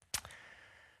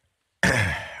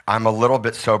I'm a little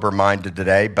bit sober-minded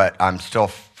today, but I'm still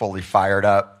fully fired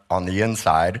up on the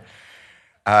inside.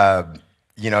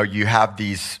 You have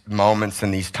these moments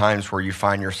and these times where you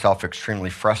find yourself extremely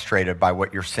frustrated by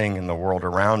what you're seeing in the world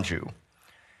around you.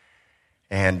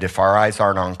 And if our eyes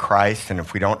aren't on Christ, and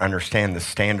if we don't understand the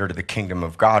standard of the kingdom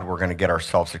of God, we're going to get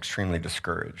ourselves extremely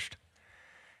discouraged.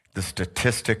 The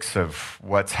statistics of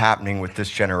what's happening with this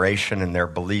generation and their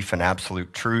belief in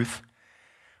absolute truth,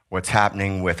 what's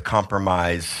happening with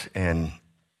compromise in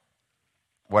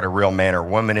what a real man or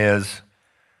woman is,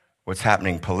 what's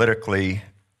happening politically,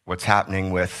 what's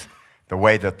happening with the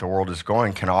way that the world is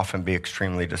going can often be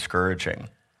extremely discouraging.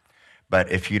 But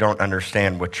if you don't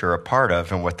understand what you're a part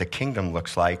of and what the kingdom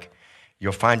looks like,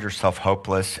 you'll find yourself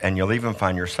hopeless, and you'll even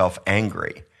find yourself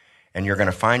angry. And you're going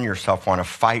to find yourself wanting to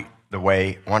fight the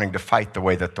way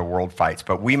that the world fights.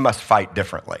 But we must fight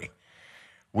differently.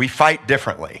 We fight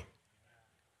differently.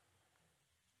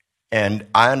 And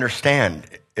I understand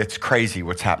it's crazy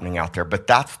what's happening out there, but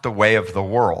that's the way of the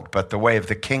world. But the way of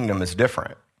the kingdom is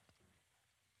different.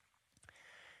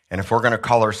 And if we're going to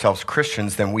call ourselves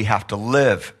Christians, then we have to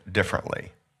live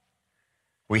differently.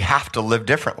 We have to live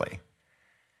differently.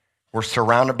 We're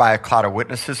surrounded by a cloud of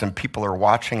witnesses, and people are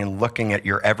watching and looking at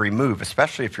your every move,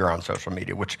 especially if you're on social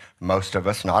media, which most of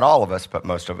us, not all of us, but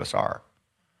most of us are.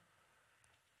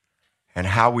 And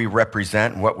how we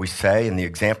represent and what we say and the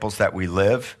examples that we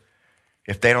live,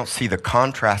 if they don't see the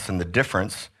contrast and the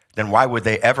difference, then why would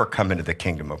they ever come into the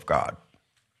kingdom of God?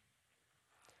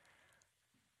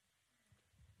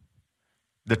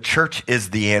 The church is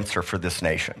the answer for this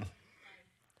nation.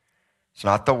 It's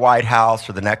not the White House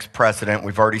or the next president.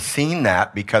 We've already seen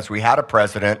that because we had a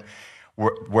president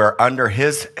where under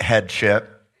his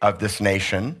headship of this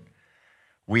nation,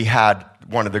 we had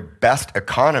one of the best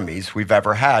economies we've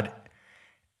ever had.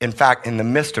 In fact, in the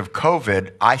midst of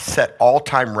COVID, I set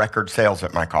all-time record sales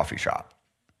at my coffee shop.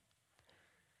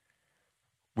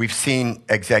 We've seen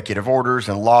executive orders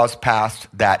and laws passed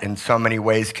that in so many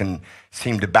ways can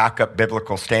seem to back up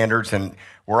biblical standards, and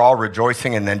we're all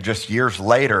rejoicing, and then just years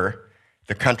later,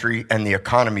 the country and the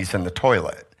economy's in the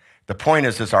toilet. The point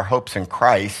is our hopes in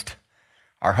Christ,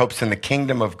 our hopes in the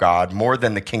kingdom of God, more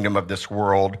than the kingdom of this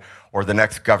world or the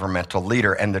next governmental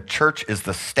leader, and the church is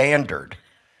the standard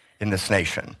in this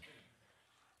nation.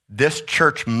 This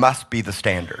church must be the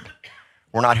standard.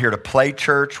 We're not here to play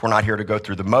church. We're not here to go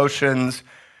through the motions.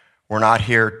 We're not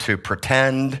here to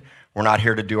pretend. We're not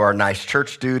here to do our nice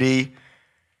church duty.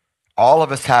 All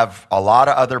of us have a lot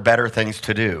of other better things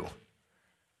to do.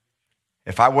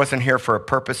 If I wasn't here for a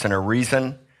purpose and a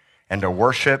reason and to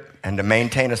worship and to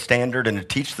maintain a standard and to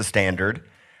teach the standard,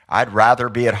 I'd rather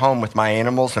be at home with my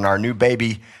animals and our new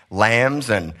baby lambs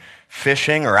and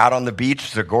fishing or out on the beach.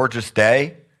 It's a gorgeous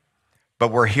day.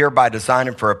 But we're here by design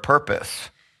and for a purpose.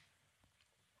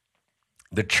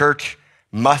 The church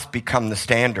must become the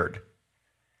standard.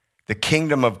 The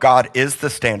kingdom of God is the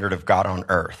standard of God on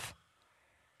earth.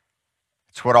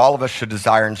 It's what all of us should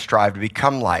desire and strive to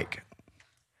become like.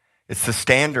 It's the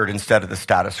standard instead of the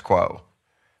status quo.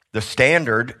 The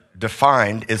standard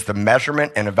defined is the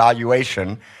measurement and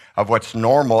evaluation of what's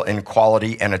normal in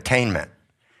quality and attainment.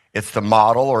 It's the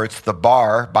model or it's the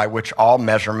bar by which all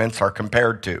measurements are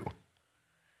compared to.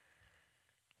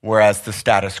 Whereas the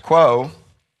status quo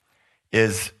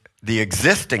is the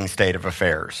existing state of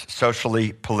affairs,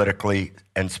 socially, politically,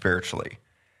 and spiritually.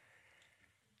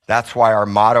 That's why our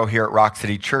motto here at Rock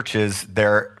City Church is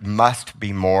there must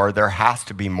be more, there has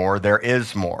to be more, there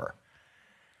is more.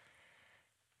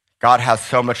 God has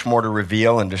so much more to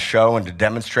reveal and to show and to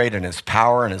demonstrate in his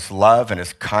power and his love and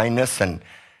his kindness and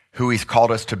who he's called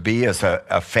us to be as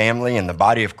a family in the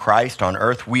body of Christ on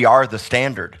earth. We are the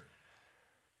standard,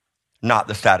 not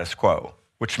the status quo,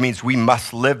 which means we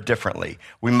must live differently.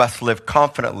 We must live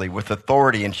confidently with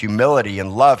authority and humility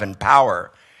and love and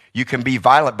power. You can be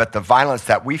violent, but the violence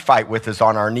that we fight with is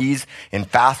on our knees in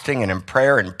fasting and in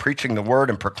prayer and preaching the word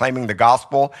and proclaiming the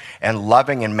gospel and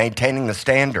loving and maintaining the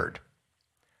standard.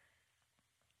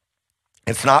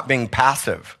 It's not being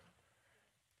passive.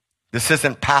 This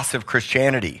isn't passive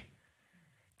Christianity.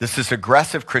 This is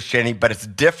aggressive Christianity, but it's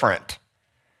different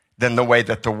than the way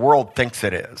that the world thinks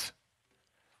it is.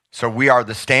 So we are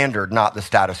the standard, not the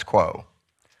status quo.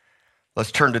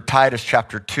 Let's turn to Titus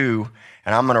chapter 2,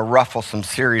 and I'm going to ruffle some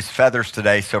serious feathers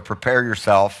today, so prepare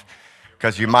yourself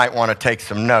because you might want to take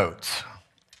some notes.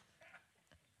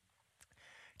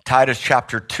 Titus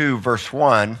chapter 2, verse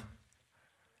 1,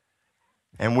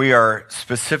 and we are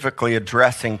specifically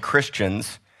addressing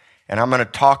Christians, and I'm going to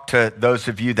talk to those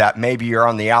of you that maybe you're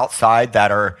on the outside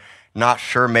that are not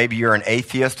sure. Maybe you're an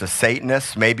atheist, a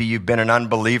Satanist. Maybe you've been an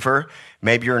unbeliever.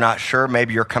 Maybe you're not sure.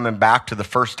 Maybe you're coming back to the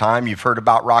first time. You've heard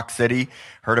about Rock City,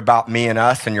 heard about Me and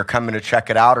Us, and you're coming to check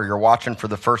it out, or you're watching for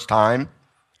the first time.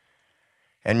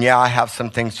 And yeah, I have some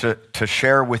things to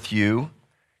share with you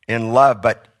in love,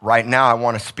 but right now I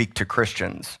want to speak to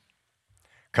Christians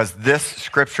because this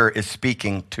scripture is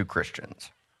speaking to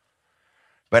Christians.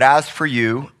 But as for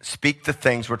you, speak the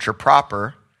things which are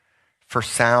proper for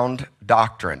sound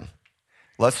doctrine.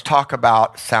 Let's talk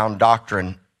about sound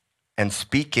doctrine and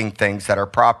speaking things that are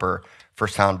proper for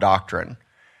sound doctrine.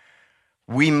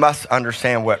 We must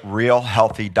understand what real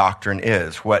healthy doctrine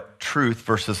is, what truth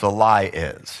versus a lie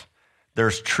is.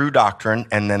 There's true doctrine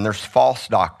and then there's false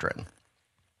doctrine.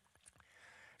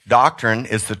 Doctrine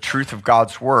is the truth of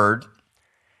God's word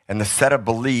and the set of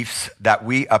beliefs that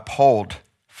we uphold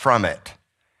from it.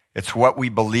 It's what we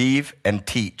believe and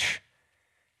teach.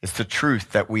 It's the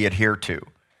truth that we adhere to.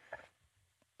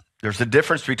 There's a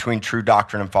difference between true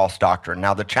doctrine and false doctrine.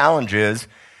 Now, the challenge is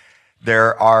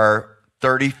there are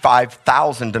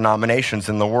 35,000 denominations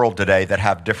in the world today that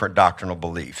have different doctrinal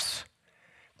beliefs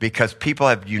because people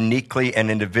have uniquely and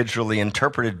individually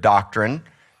interpreted doctrine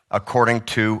according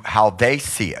to how they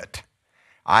see it.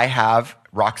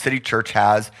 Rock City Church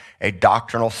has a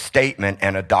doctrinal statement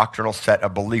and a doctrinal set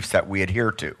of beliefs that we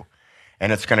adhere to.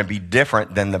 And it's going to be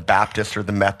different than the Baptist or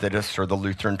the Methodist or the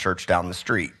Lutheran church down the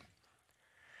street.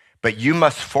 But you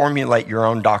must formulate your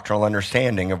own doctrinal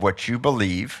understanding of what you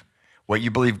believe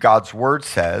God's word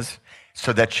says,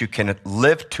 so that you can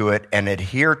live to it and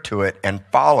adhere to it and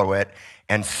follow it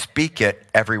and speak it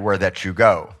everywhere that you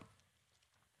go.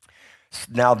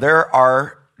 Now, there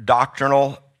are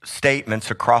doctrinal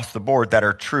statements across the board that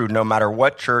are true no matter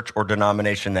what church or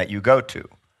denomination that you go to.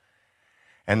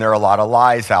 And there are a lot of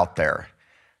lies out there.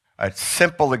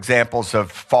 Simple examples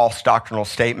of false doctrinal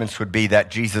statements would be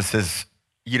that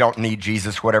you don't need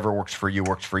Jesus, whatever works for you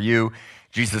works for you.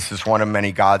 Jesus is one of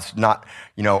many gods,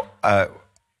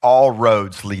 all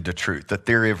roads lead to truth. The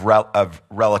theory of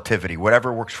relativity,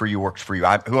 whatever works for you works for you.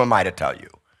 Who am I to tell you?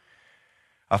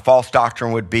 A false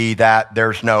doctrine would be that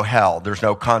there's no hell, there's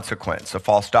no consequence. A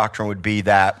false doctrine would be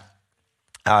that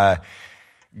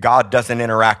God doesn't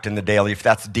interact in the daily. If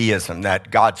that's deism, that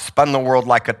God spun the world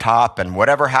like a top and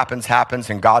whatever happens, happens,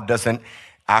 and God doesn't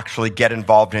actually get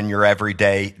involved in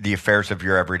the affairs of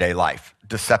your everyday life.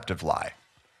 Deceptive lie.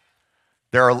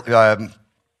 There are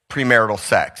premarital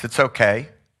sex. It's okay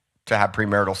to have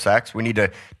premarital sex. We need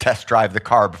to test drive the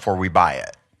car before we buy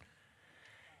it.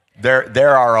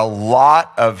 There are a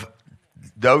lot of,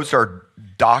 those are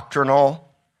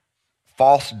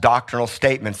false doctrinal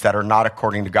statements that are not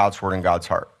according to God's word and God's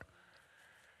heart.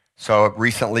 So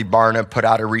recently Barna put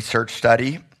out a research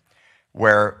study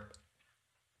where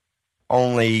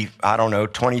only,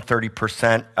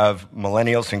 20-30% of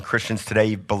millennials and Christians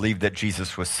today believe that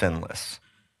Jesus was sinless.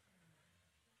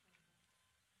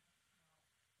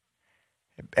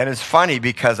 And it's funny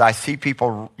because I see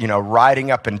people,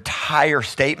 writing up entire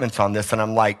statements on this, and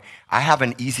I'm like, I have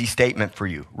an easy statement for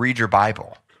you. Read your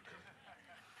Bible.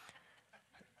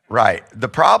 Right. The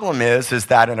problem is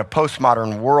that in a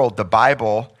postmodern world, the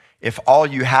Bible, if all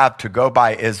you have to go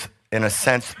by is, in a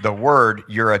sense, the word,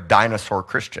 you're a dinosaur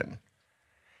Christian.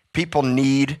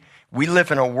 We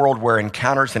live in a world where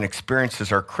encounters and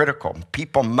experiences are critical.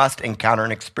 People must encounter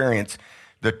and experience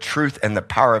the truth and the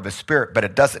power of his spirit, but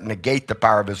it doesn't negate the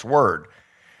power of his word.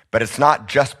 But it's not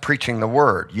just preaching the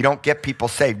word. You don't get people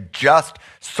saved just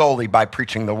solely by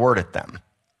preaching the word at them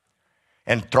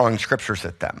and throwing scriptures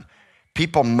at them.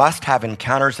 People must have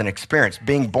encounters and experience.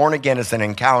 Being born again is an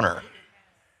encounter.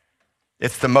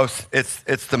 It's the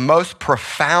most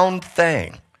profound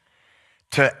thing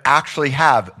to actually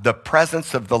have the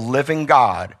presence of the living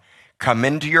God come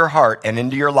into your heart and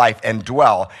into your life and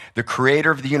dwell, the creator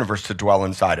of the universe to dwell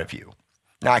inside of you.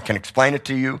 Now, I can explain it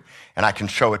to you and I can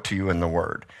show it to you in the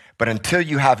word. But until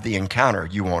you have the encounter,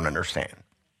 you won't understand.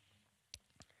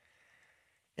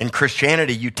 In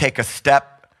Christianity, you take a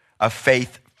step of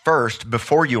faith first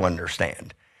before you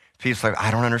understand. People's like, I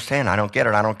don't understand. I don't get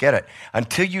it.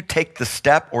 Until you take the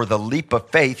step or the leap of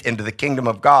faith into the kingdom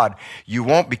of God, you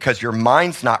won't, because your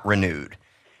mind's not renewed.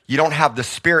 You don't have the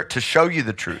Spirit to show you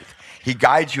the truth. He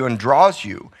guides you and draws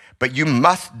you, but you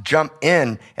must jump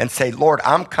in and say, Lord,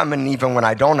 I'm coming even when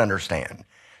I don't understand.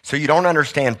 So you don't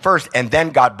understand first, and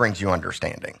then God brings you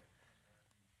understanding.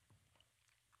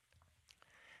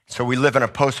 So we live in a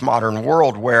postmodern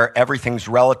world where everything's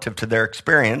relative to their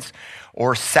experience,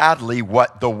 or sadly,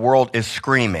 what the world is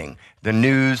screaming. The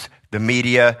news, the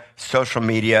media, social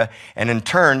media, and in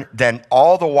turn, then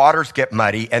all the waters get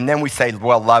muddy, and then we say,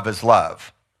 well, love is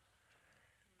love.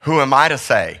 Who am I to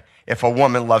say? if a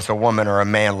woman loves a woman or a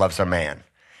man loves a man.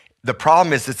 The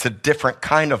problem is it's a different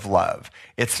kind of love.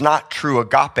 It's not true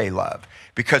agape love,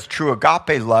 because true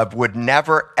agape love would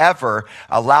never, ever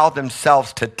allow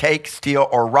themselves to take, steal,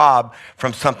 or rob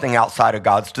from something outside of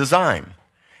God's design.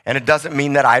 And it doesn't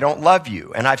mean that I don't love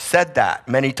you. And I've said that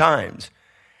many times.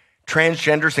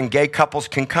 Transgenders and gay couples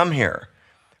can come here,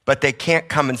 but they can't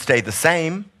come and stay the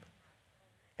same.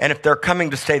 And if they're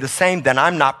coming to stay the same, then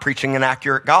I'm not preaching an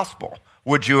accurate gospel.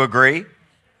 Would you agree?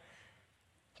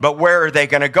 But where are they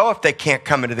going to go if they can't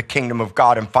come into the kingdom of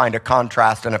God and find a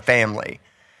contrast in a family?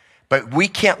 But we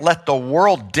can't let the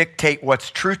world dictate what's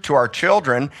truth to our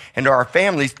children and to our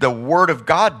families. The word of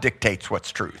God dictates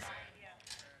what's truth.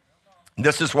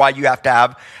 This is why you have to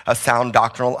have a sound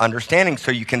doctrinal understanding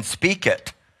so you can speak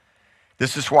it.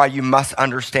 This is why you must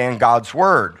understand God's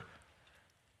word.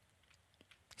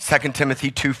 2 Timothy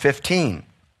 2:15.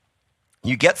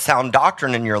 You get sound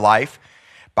doctrine in your life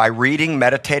by reading,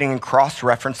 meditating, and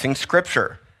cross-referencing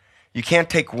scripture. You can't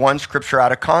take one scripture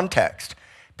out of context.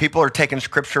 People are taking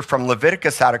scripture from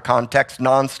Leviticus out of context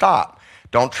nonstop.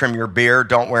 Don't trim your beard,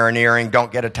 don't wear an earring,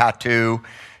 don't get a tattoo,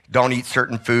 don't eat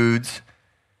certain foods.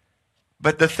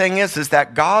 But the thing is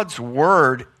that God's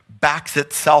word backs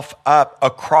itself up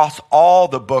across all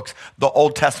the books, the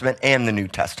Old Testament and the New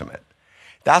Testament.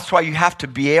 That's why you have to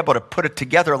be able to put it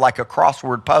together like a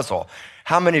crossword puzzle.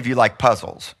 How many of you like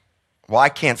puzzles? Well, I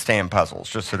can't stand puzzles,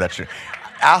 just so that you...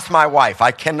 Ask my wife.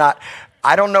 I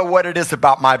don't know what it is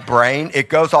about my brain. It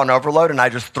goes on overload and I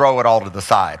just throw it all to the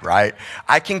side, right?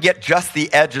 I can get just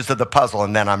the edges of the puzzle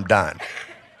and then I'm done.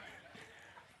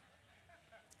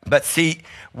 But see,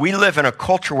 we live in a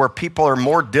culture where people are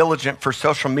more diligent for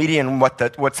social media and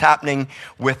what's happening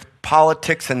with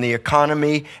politics and the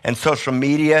economy and social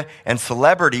media and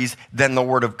celebrities than the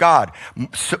Word of God.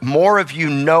 More of you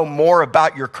know more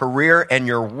about your career and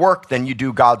your work than you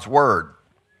do God's Word.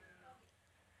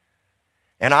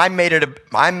 And I made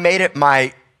it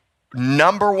my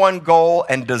number one goal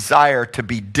and desire to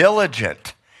be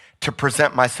diligent to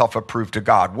present myself approved to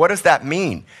God. What does that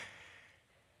mean?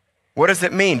 What does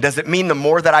it mean? Does it mean the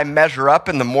more that I measure up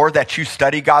and the more that you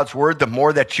study God's word, the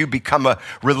more that you become a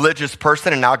religious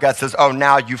person and now God says, oh,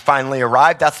 now you finally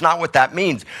arrived? That's not what that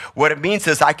means. What it means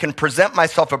is I can present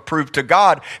myself approved to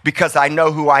God because I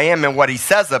know who I am and what he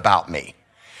says about me.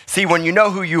 See, when you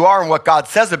know who you are and what God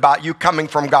says about you coming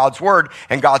from God's word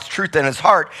and God's truth in his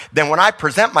heart, then when I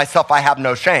present myself, I have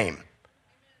no shame.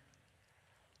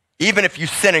 Even if you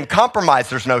sin and compromise,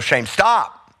 there's no shame.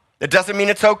 Stop. It doesn't mean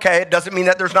it's okay. It doesn't mean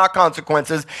that there's not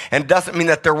consequences. And it doesn't mean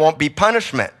that there won't be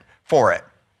punishment for it.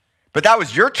 But that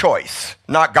was your choice,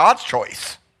 not God's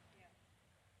choice.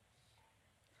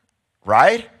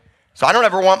 Right? So I don't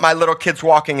ever want my little kids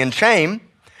walking in shame.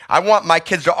 I want my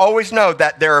kids to always know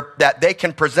that they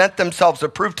can present themselves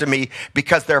approved to me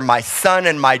because they're my son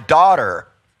and my daughter.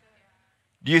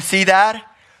 Do you see that?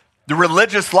 The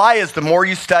religious lie is the more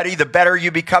you study, the better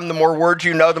you become, the more words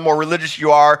you know, the more religious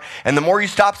you are. And the more you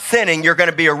stop sinning, you're going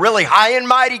to be a really high and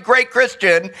mighty, great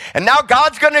Christian. And now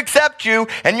God's going to accept you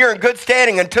and you're in good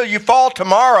standing until you fall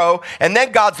tomorrow. And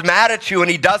then God's mad at you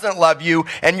and he doesn't love you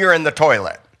and you're in the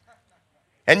toilet.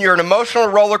 And you're an emotional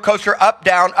roller coaster, up,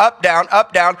 down, up, down,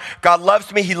 up, down. God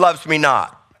loves me, he loves me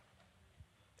not.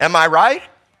 Am I right?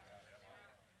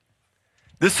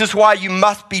 This is why you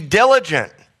must be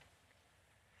diligent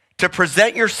to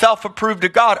present yourself approved to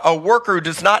God, a worker who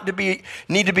does not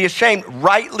need to be ashamed,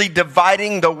 rightly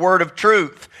dividing the word of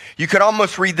truth. You could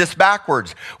almost read this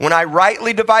backwards. When I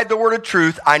rightly divide the word of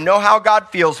truth, I know how God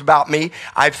feels about me.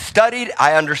 I've studied,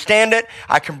 I understand it.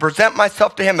 I can present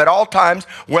myself to him at all times,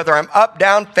 whether I'm up,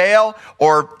 down, fail,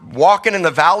 or walking in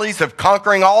the valleys of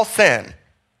conquering all sin.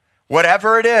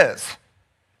 Whatever it is.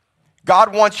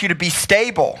 God wants you to be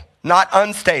stable, not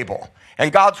unstable.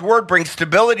 And God's word brings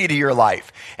stability to your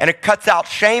life. And it cuts out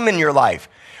shame in your life.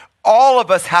 All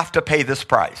of us have to pay this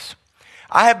price.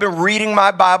 I have been reading my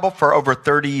Bible for over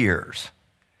 30 years.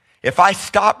 If I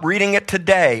stop reading it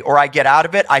today or I get out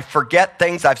of it, I forget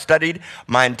things I've studied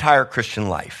my entire Christian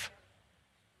life.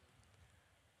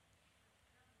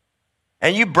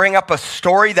 And you bring up a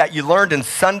story that you learned in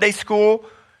Sunday school,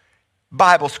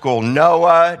 Bible school,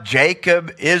 Noah,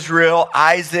 Jacob, Israel,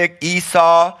 Isaac,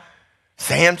 Esau,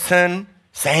 Samson,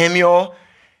 Samuel.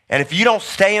 And if you don't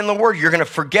stay in the word, you're going to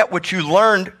forget what you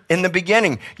learned in the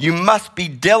beginning. You must be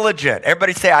diligent.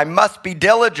 Everybody say, I must be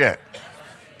diligent.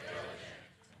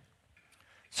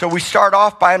 So we start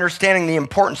off by understanding the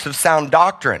importance of sound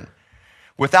doctrine.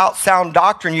 Without sound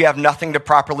doctrine, you have nothing to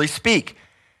properly speak.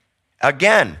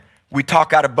 Again, we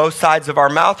talk out of both sides of our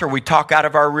mouth or we talk out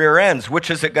of our rear ends. Which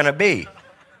is it going to be?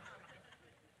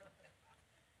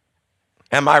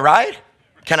 Am I right?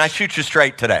 Can I shoot you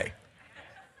straight today?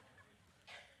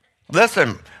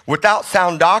 Listen, without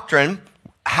sound doctrine,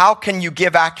 how can you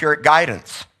give accurate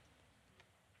guidance?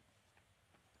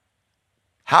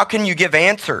 How can you give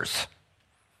answers?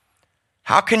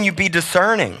 How can you be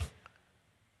discerning?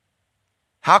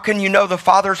 How can you know the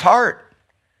Father's heart?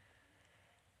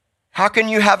 How can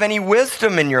you have any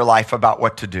wisdom in your life about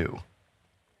what to do?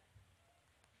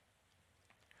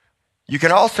 You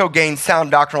can also gain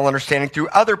sound doctrinal understanding through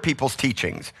other people's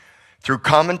teachings, through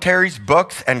commentaries,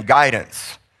 books, and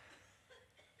guidance.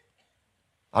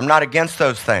 I'm not against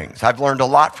those things. I've learned a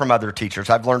lot from other teachers.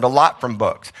 I've learned a lot from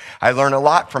books. I learn a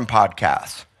lot from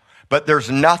podcasts. But there's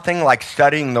nothing like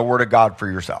studying the Word of God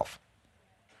for yourself.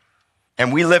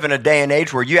 And we live in a day and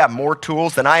age where you have more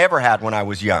tools than I ever had when I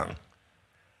was young.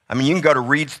 I mean, you can go to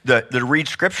the Read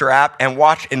Scripture app and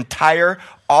watch entire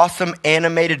awesome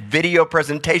animated video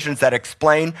presentations that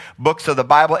explain books of the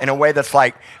Bible in a way that's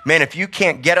like, man, if you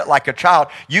can't get it like a child,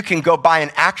 you can go buy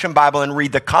an Action Bible and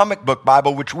read the comic book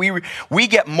Bible, which we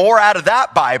get more out of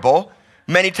that Bible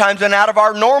many times than out of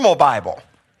our normal Bible.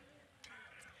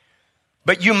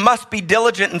 But you must be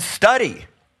diligent and study.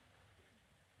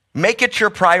 Make it your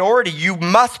priority. You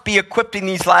must be equipped in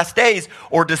these last days,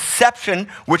 or deception,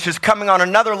 which is coming on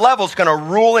another level, is going to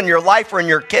rule in your life or in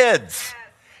your kids.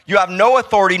 You have no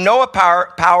authority, no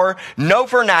power, no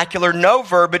vernacular, no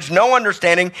verbiage, no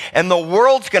understanding, and the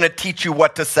world's going to teach you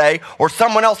what to say, or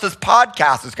someone else's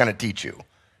podcast is going to teach you,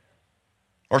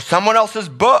 or someone else's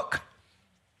book.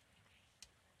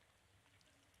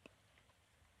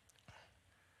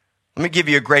 Let me give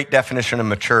you a great definition of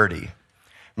maturity.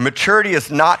 Maturity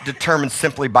is not determined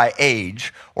simply by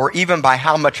age or even by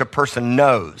how much a person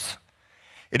knows.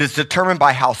 It is determined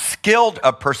by how skilled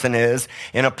a person is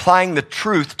in applying the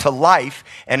truth to life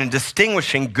and in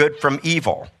distinguishing good from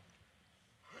evil.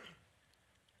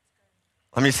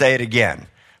 Let me say it again.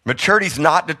 Maturity is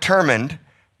not determined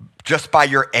just by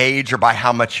your age or by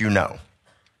how much you know.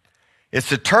 It's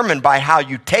determined by how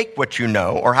you take what you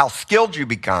know or how skilled you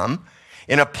become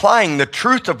in applying the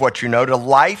truth of what you know to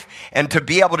life and to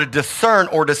be able to discern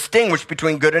or distinguish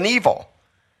between good and evil.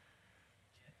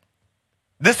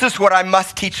 This is what I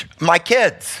must teach my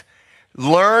kids.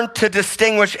 Learn to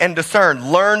distinguish and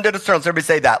discern. Learn to discern. So everybody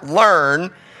say that.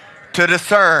 Learn to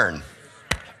discern.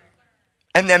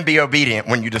 And then be obedient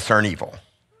when you discern evil.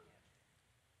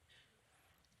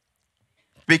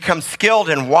 Become skilled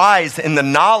and wise in the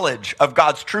knowledge of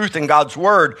God's truth and God's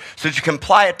word so that you can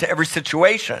apply it to every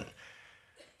situation.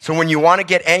 So when you want to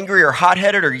get angry or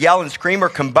hot-headed or yell and scream or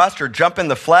combust or jump in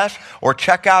the flesh or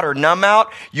check out or numb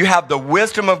out, you have the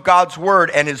wisdom of God's word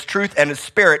and his truth and his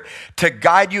spirit to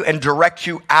guide you and direct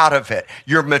you out of it.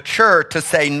 You're mature to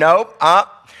say, nope,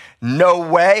 no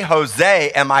way, Jose,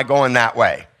 am I going that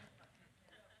way.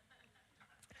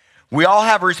 We all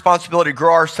have a responsibility to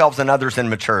grow ourselves and others in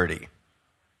maturity.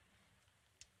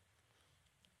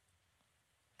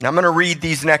 Now, I'm going to read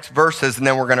these next verses, and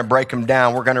then we're going to break them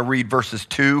down. We're going to read verses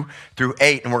 2 through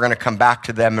 8, and we're going to come back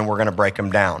to them, and we're going to break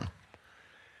them down.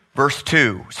 Verse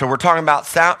 2. So we're talking about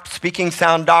speaking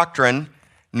sound doctrine.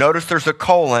 Notice there's a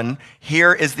colon.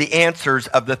 Here is the answers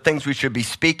of the things we should be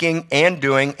speaking and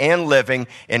doing and living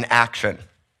in action.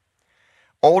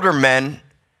 Older men,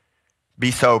 be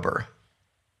sober.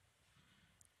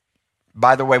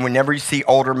 By the way, whenever you see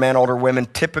older men, older women,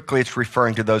 typically it's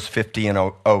referring to those 50 and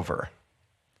over.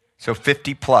 So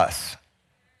 50 plus.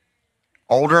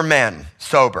 Older men,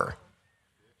 sober.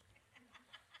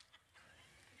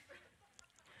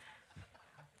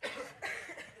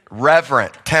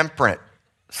 Reverent, temperate,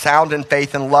 sound in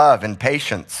faith and love and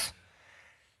patience.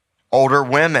 Older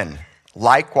women,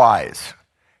 likewise,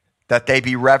 that they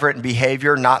be reverent in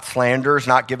behavior, not slanderers,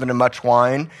 not given to much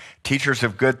wine, teachers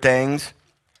of good things,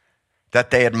 that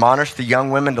they admonish the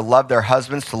young women to love their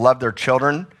husbands, to love their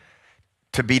children,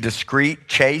 to be discreet,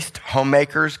 chaste,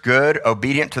 homemakers, good,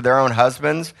 obedient to their own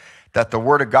husbands, that the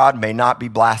word of God may not be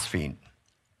blasphemed.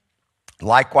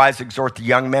 Likewise, exhort the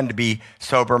young men to be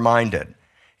sober-minded.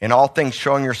 In all things,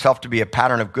 showing yourself to be a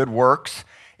pattern of good works,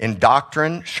 in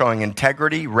doctrine, showing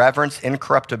integrity, reverence,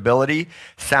 incorruptibility,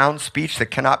 sound speech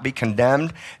that cannot be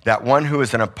condemned, that one who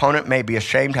is an opponent may be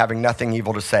ashamed, having nothing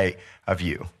evil to say of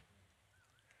you.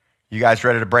 You guys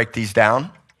ready to break these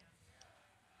down?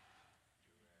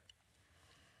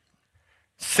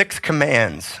 6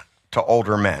 commands to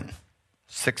older men.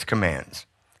 6 commands.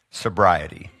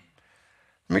 Sobriety.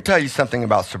 Let me tell you something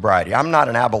about sobriety. I'm not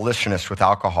an abolitionist with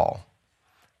alcohol,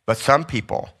 but some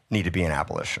people need to be an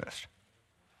abolitionist.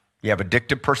 You have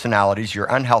addictive personalities. You're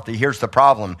unhealthy. Here's the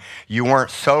problem. You weren't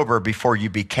sober before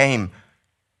you became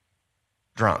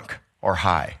drunk or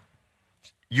high.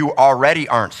 you already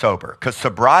aren't sober, because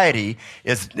sobriety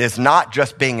is not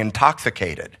just being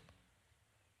intoxicated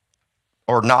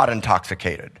or not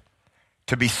intoxicated.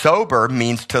 To be sober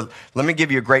means to, let me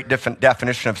give you a great different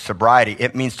definition of sobriety.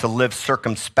 It means to live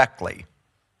circumspectly.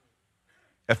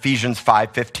 Ephesians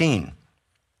 5:15.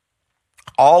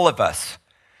 All of us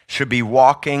should be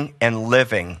walking and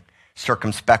living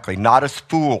circumspectly, not as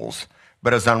fools,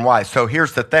 but as unwise. So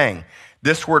here's the thing.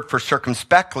 This word for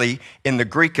circumspectly in the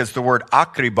Greek is the word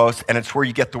akribos, and it's where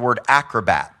you get the word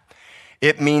acrobat.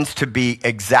 It means to be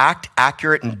exact,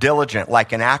 accurate, and diligent,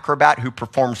 like an acrobat who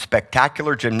performs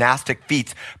spectacular gymnastic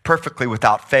feats perfectly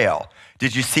without fail.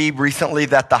 Did you see recently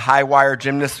that the high wire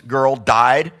gymnast girl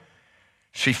died?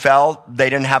 She fell,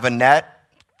 they didn't have a net,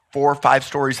 4 or 5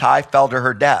 stories high, fell to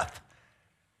her death.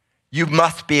 You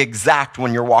must be exact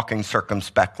when you're walking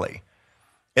circumspectly.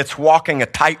 It's walking a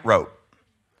tightrope.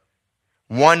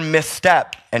 One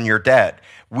misstep and you're dead.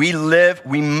 We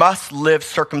must live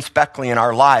circumspectly in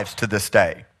our lives to this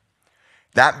day.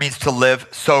 That means to live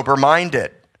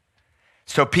sober-minded.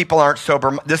 So people aren't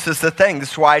sober. This is the thing.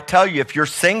 This is why I tell you, if you're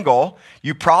single,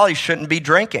 you probably shouldn't be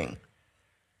drinking.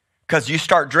 Because you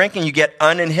start drinking, you get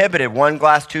uninhibited. 1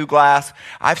 glass, 2 glass.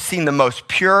 I've seen the most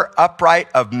pure, upright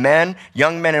of men,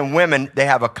 young men and women. They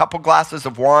have a couple glasses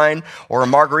of wine or a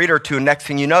margarita or two. Next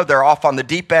thing you know, they're off on the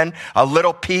deep end, a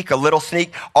little peek, a little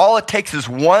sneak. All it takes is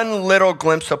one little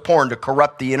glimpse of porn to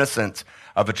corrupt the innocence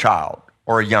of a child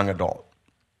or a young adult.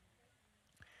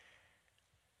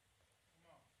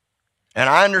 And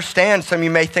I understand some of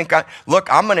you may think, look,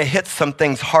 I'm going to hit some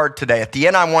things hard today. At the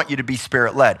end, I want you to be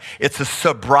spirit-led. It's a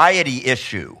sobriety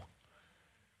issue,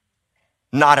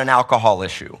 not an alcohol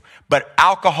issue. But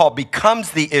alcohol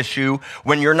becomes the issue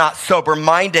when you're not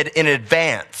sober-minded in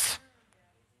advance.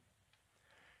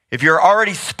 If you're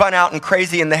already spun out and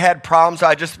crazy in the head, problems,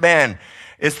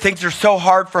 things are so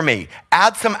hard for me.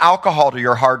 Add some alcohol to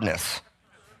your hardness.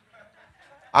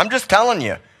 I'm just telling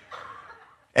you.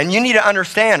 And you need to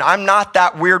understand, I'm not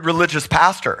that weird religious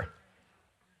pastor.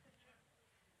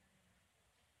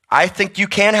 I think you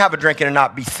can have a drink and it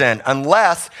not be sin,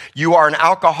 unless you are an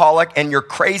alcoholic and you're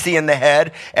crazy in the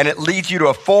head and it leads you to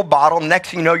a full bottle.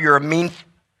 Next thing you know, you're a mean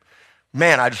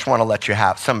man. I just want to let you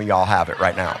have, some of y'all have it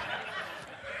right now.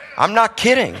 I'm not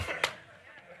kidding.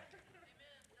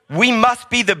 We must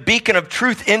be the beacon of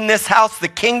truth in this house. The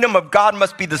kingdom of God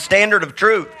must be the standard of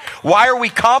truth. Why are we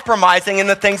compromising in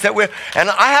the things that and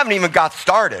I haven't even got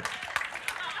started.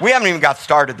 We haven't even got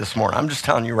started this morning. I'm just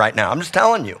telling you right now. I'm just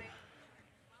telling you.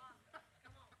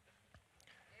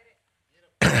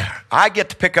 I get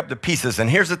to pick up the pieces. And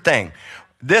here's the thing.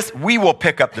 We will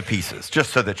pick up the pieces, just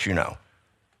so that you know.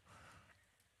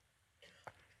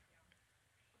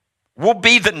 We'll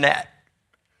be the net.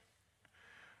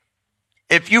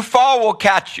 If you fall, we'll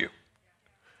catch you.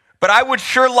 But I would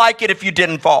sure like it if you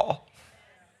didn't fall.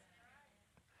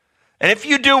 And if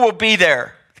you do, we'll be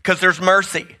there because there's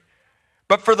mercy.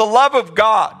 But for the love of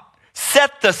God,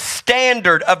 set the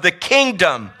standard of the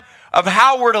kingdom of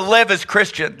how we're to live as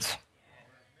Christians.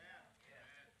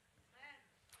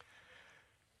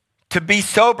 To be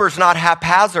sober is not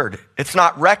haphazard. It's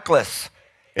not reckless.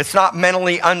 It's not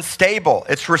mentally unstable.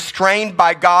 It's restrained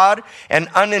by God and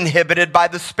uninhibited by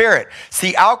the Spirit.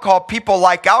 See, people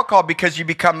like alcohol because you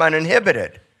become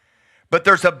uninhibited. But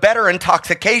there's a better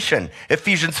intoxication.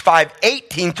 Ephesians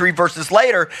 5:18, 3 verses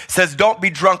later, says, don't be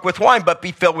drunk with wine, but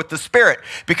be filled with the Spirit.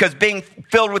 Because being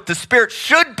filled with the Spirit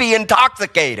should be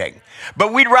intoxicating.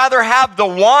 But we'd rather have the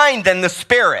wine than the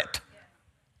Spirit.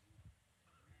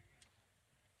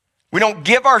 We don't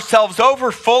give ourselves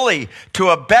over fully to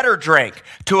a better drink,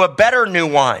 to a better new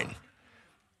wine.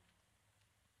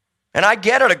 And I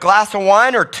get it, a glass of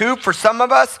wine or two for some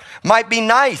of us might be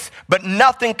nice, but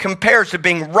nothing compares to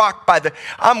being rocked by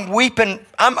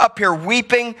I'm up here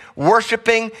weeping,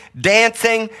 worshiping,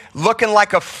 dancing, looking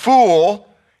like a fool,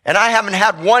 and I haven't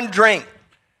had one drink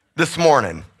this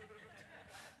morning.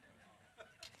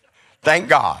 Thank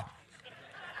God.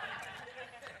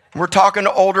 We're talking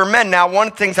to older men. Now, one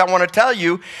of the things I want to tell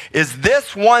you is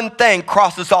this one thing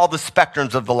crosses all the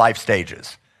spectrums of the life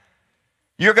stages.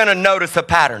 You're going to notice a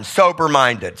pattern,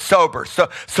 sober-minded,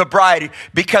 sobriety.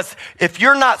 Because if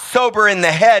you're not sober in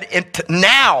the head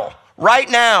right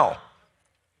now,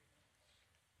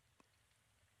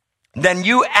 then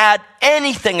you add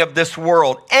anything of this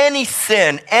world, any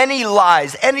sin, any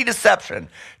lies, any deception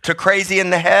to crazy in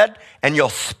the head, and you'll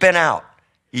spin out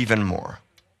even more.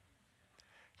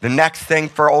 The next thing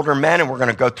for older men, and we're going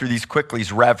to go through these quickly,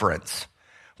 is reverence.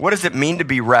 What does it mean to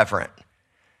be reverent?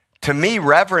 To me,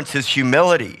 reverence is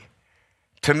humility.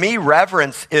 To me,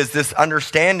 reverence is this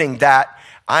understanding that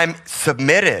I'm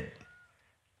submitted.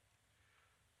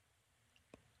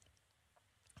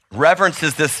 Reverence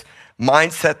is this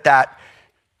mindset that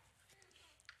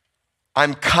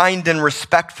I'm kind and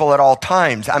respectful at all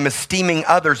times. I'm esteeming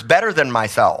others better than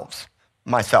myself.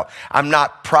 I'm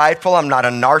not prideful. I'm not a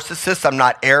narcissist. I'm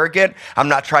not arrogant. I'm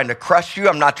not trying to crush you.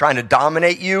 I'm not trying to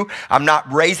dominate you. I'm not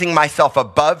raising myself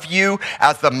above you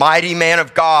as the mighty man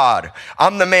of God.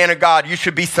 I'm the man of God. You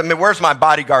should be submitted. Where's my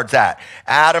bodyguards at?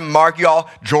 Adam, Mark, y'all,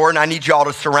 Jordan, I need y'all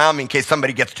to surround me in case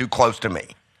somebody gets too close to me.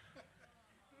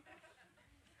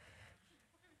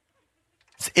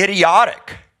 It's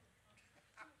idiotic.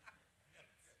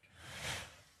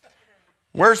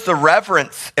 Where's the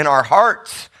reverence in our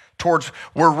hearts towards,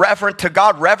 we're reverent to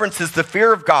God. Reverence is the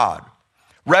fear of God.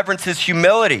 Reverence is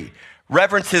humility.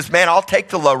 Reverence is, man, I'll take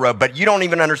the low road, but you don't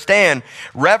even understand.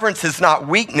 Reverence is not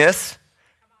weakness,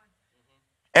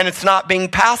 and it's not being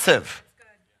passive.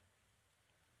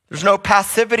 There's no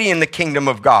passivity in the kingdom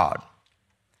of God,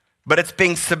 but it's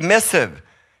being submissive.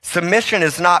 Submission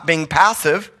is not being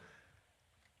passive.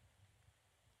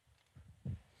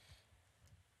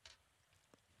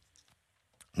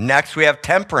 Next, we have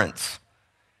temperance.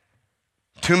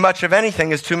 Too much of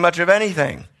anything is too much of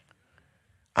anything.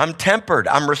 I'm tempered.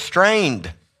 I'm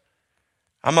restrained.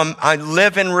 I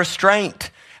live in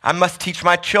restraint. I must teach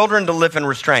my children to live in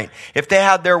restraint. If they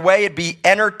had their way, it'd be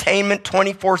entertainment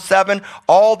 24/7.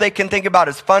 All they can think about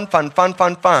is fun, fun, fun,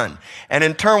 fun, fun. And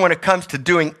in turn, when it comes to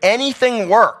doing anything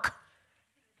work,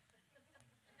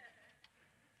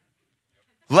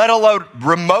 let alone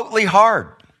remotely hard,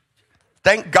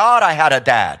 thank God I had a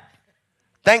dad.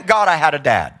 Thank God I had a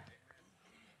dad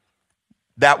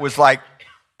that was like,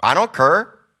 I don't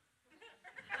care.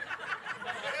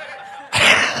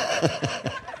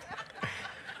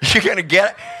 You're going to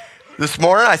get it. This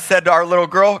morning I said to our little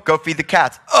girl, go feed the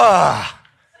cats. Ugh.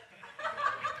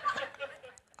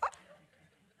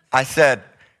 I said,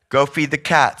 go feed the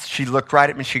cats. She looked right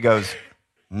at me. She goes,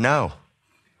 no.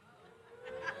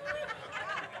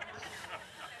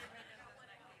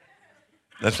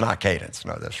 That's not cadence.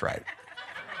 No, that's right.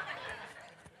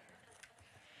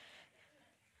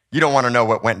 You don't want to know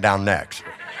what went down next.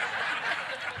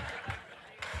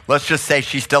 Let's just say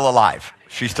she's still alive.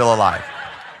 She's still alive.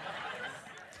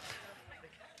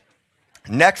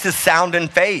 Next is sound in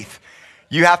faith.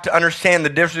 You have to understand the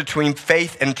difference between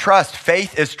faith and trust.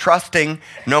 Faith is trusting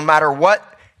no matter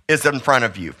what is in front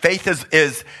of you. Faith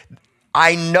is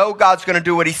I know God's going to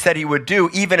do what he said he would do,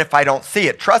 even if I don't see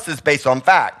it. Trust is based on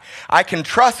fact. I can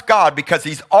trust God because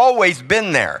he's always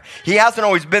been there. He hasn't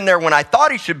always been there when I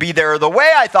thought he should be there, or the way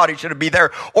I thought he should be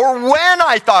there, or when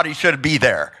I thought he should be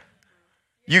there.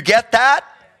 You get that?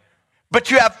 But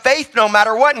you have faith no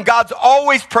matter what, and God's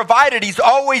always provided. He's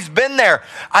always been there.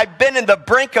 I've been in the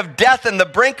brink of death, and the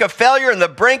brink of failure, and the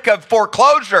brink of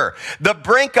foreclosure, the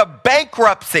brink of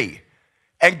bankruptcy,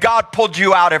 and God pulled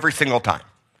you out every single time.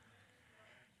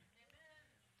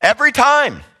 Every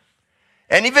time.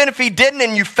 And even if he didn't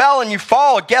and you fell and you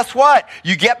fall, guess what?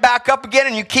 You get back up again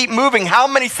and you keep moving. How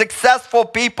many successful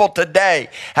people today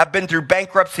have been through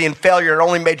bankruptcy and failure and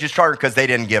only made you stronger because they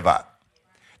didn't give up?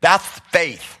 That's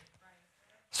faith.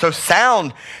 So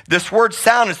sound, this word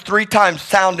sound is 3 times: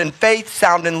 sound in faith,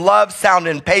 sound in love, sound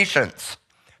in patience.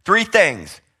 3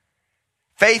 things: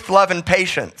 faith, love, and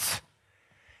patience.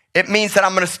 It means that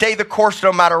I'm going to stay the course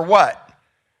no matter what.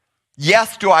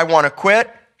 Yes, do I want to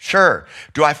quit? Sure.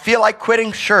 Do I feel like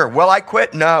quitting? Sure. Will I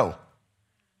quit? No.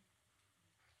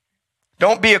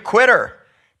 Don't be a quitter.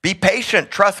 Be patient.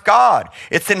 Trust God.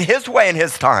 It's in his way and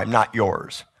his time, not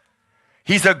yours.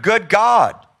 He's a good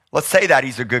God. Let's say that.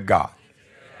 He's a good God.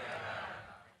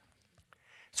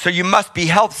 So you must be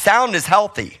healthy. Sound is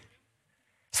healthy.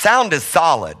 Sound is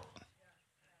solid.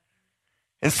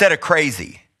 Instead of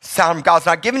crazy. Sound, God's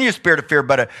not giving you a spirit of fear,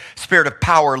 but a spirit of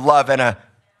power, love, and a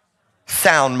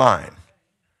sound mind.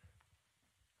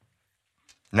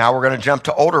 Now we're going to jump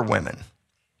to older women.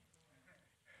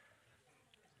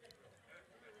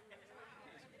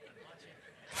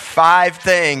 Five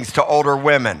things to older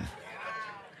women.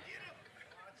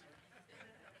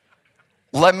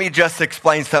 Let me just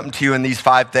explain something to you in these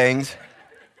 5 things.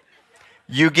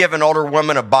 You give an older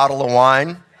woman a bottle of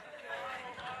wine,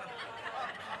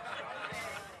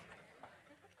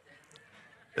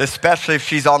 especially if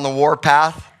she's on the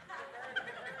warpath,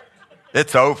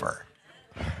 it's over.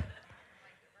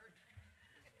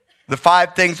 The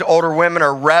 5 things to older women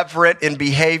are reverent in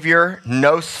behavior,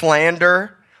 no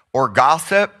slander or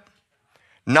gossip,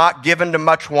 not given to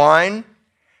much wine,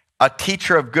 a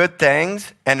teacher of good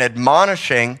things, and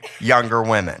admonishing younger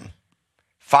women.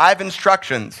 5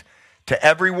 instructions to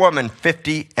every woman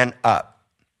 50 and up.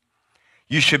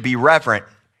 You should be reverent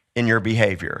in your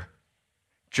behavior.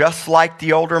 Just like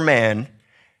the older man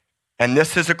And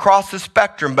this is across the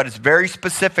spectrum, but it's very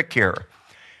specific here.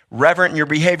 Reverent in your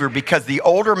behavior, because the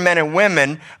older men and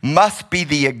women must be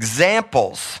the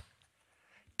examples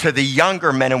to the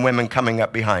younger men and women coming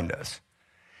up behind us.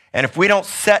 And if we don't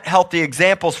set healthy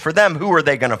examples for them, who are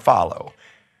they going to follow?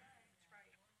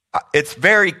 It's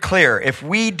very clear. If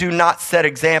we do not set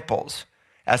examples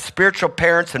as spiritual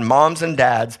parents and moms and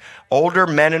dads, older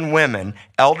men and women,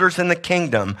 elders in the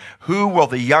kingdom, who will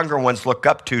the younger ones look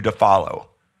up to follow?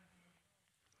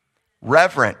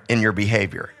 Reverent in your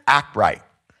behavior. Act right.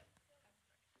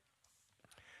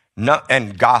 No,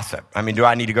 and gossip. I mean, do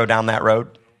I need to go down that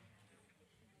road?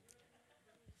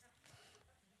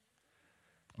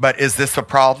 But is this a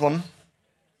problem?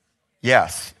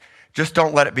 Yes. Just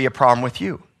don't let it be a problem with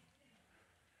you.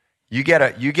 You get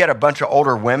a bunch of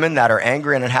older women that are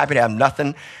angry and unhappy to have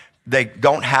nothing. They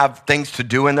don't have things to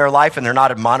do in their life, and they're not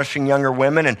admonishing younger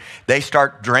women, and they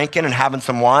start drinking and having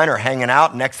some wine or hanging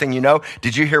out. Next thing you know,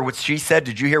 did you hear what she said?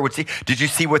 Did you hear did you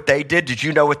see what they did? Did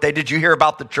you know what they did? Did you hear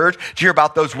about the church? Did you hear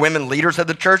about those women leaders of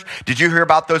the church? Did you hear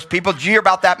about those people? Did you hear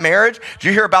about that marriage? Did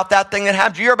you hear about that thing that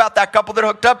happened? Did you hear about that couple that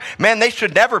hooked up? Man, they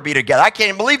should never be together. I can't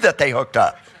even believe that they hooked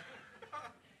up.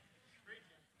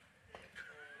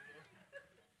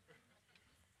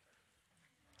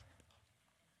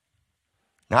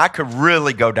 Now, I could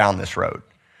really go down this road.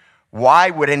 Why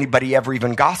would anybody ever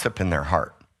even gossip in their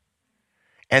heart?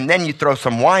 And then you throw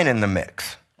some wine in the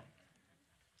mix.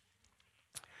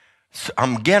 So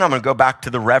again, I'm going to go back to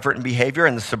the reverent behavior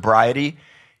and the sobriety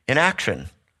in action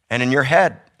and in your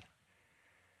head.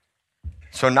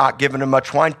 So not giving them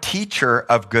much wine, teacher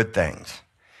of good things.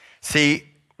 See,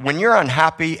 when you're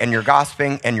unhappy and you're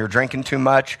gossiping and you're drinking too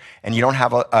much and you don't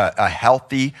have a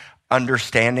healthy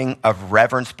understanding of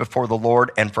reverence before the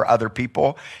Lord and for other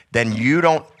people, then you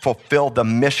don't fulfill the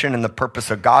mission and the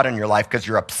purpose of God in your life because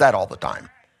you're upset all the time.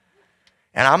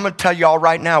 And I'm going to tell you all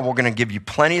right now, we're going to give you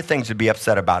plenty of things to be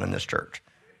upset about in this church.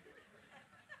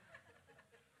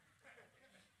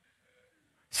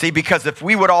 See, because if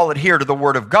we would all adhere to the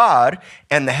word of God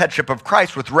and the headship of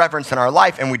Christ with reverence in our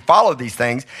life and we'd follow these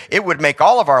things, it would make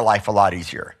all of our life a lot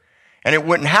easier. And it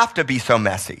wouldn't have to be so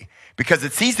messy. Because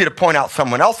it's easy to point out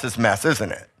someone else's mess,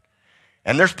 isn't it?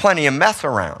 And there's plenty of mess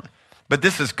around. But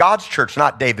this is God's church,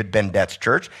 not David Bendett's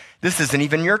church. This isn't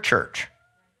even your church.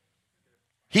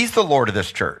 He's the Lord of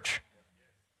this church.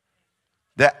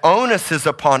 The onus is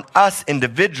upon us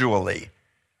individually.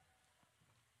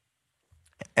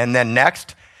 And then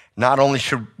next, not only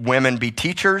should women be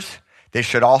teachers, they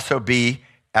should also be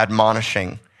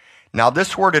admonishing. Now,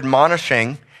 this word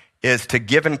admonishing is to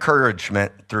give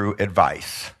encouragement through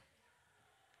advice.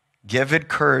 Give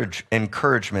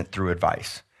encouragement through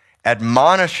advice.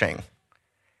 Admonishing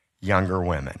younger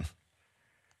women.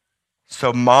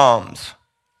 So moms,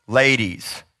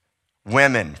 ladies,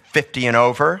 women 50 and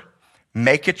over,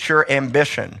 make it your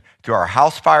ambition through our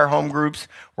house fire home groups.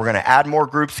 We're going to add more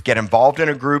groups, get involved in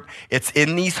a group. It's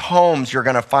in these homes you're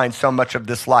going to find so much of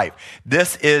this life.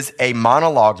 This is a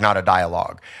monologue, not a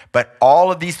dialogue. But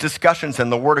all of these discussions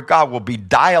in the Word of God will be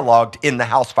dialogued in the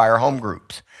house fire home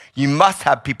groups. You must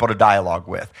have people to dialogue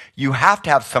with. You have to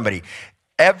have somebody.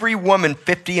 Every woman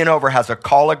 50 and over has a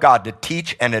call of God to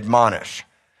teach and admonish.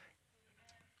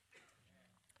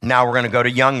 Now we're going to go to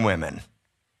young women.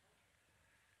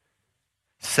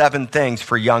 7 things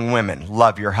for young women.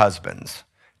 Love your husbands.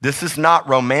 This is not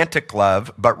romantic love,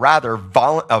 but rather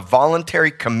a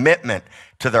voluntary commitment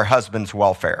to their husband's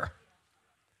welfare.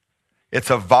 It's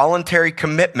a voluntary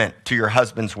commitment to your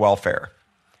husband's welfare.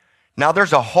 Now,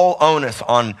 there's a whole onus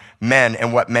on men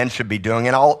and what men should be doing,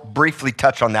 and I'll briefly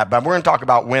touch on that, but we're going to talk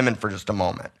about women for just a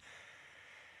moment.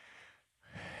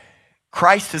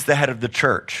 Christ is the head of the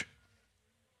church.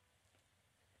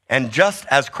 And just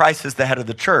as Christ is the head of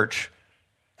the church,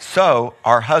 so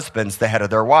are husbands the head of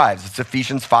their wives. It's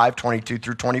Ephesians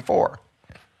 5:22-24.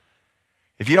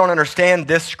 If you don't understand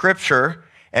this scripture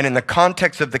and in the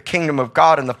context of the kingdom of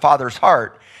God and the Father's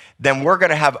heart, then we're going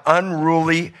to have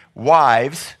unruly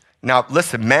wives. Now,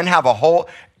 listen, men have a whole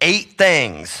 8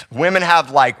 things. Women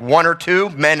have like 1 or 2.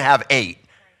 Men have 8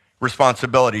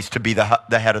 responsibilities to be the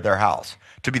head of their house,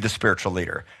 to be the spiritual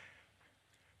leader.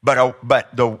 But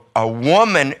a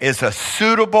woman is a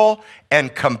suitable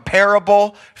and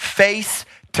comparable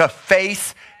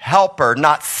face-to-face helper,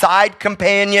 not side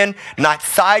companion, not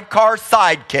sidecar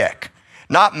sidekick,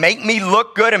 not make me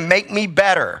look good and make me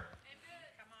better,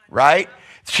 right?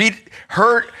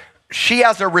 she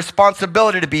has a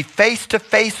responsibility to be face to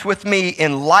face with me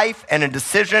in life and in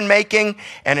decision making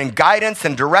and in guidance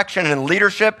and direction and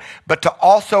leadership, but to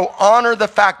also honor the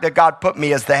fact that God put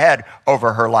me as the head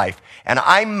over her life. And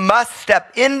I must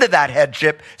step into that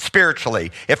headship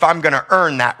spiritually if I'm going to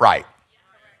earn that right.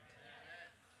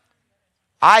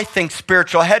 I think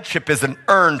spiritual headship is an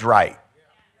earned right.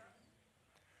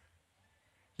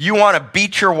 You want to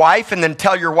beat your wife and then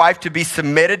tell your wife to be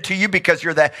submitted to you because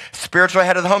you're the spiritual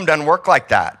head of the home? Doesn't work like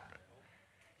that.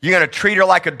 You're going to treat her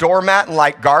like a doormat and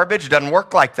like garbage? Doesn't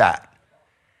work like that.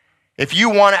 If you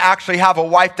want to actually have a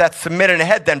wife that's submitted and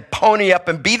head, then pony up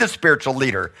and be the spiritual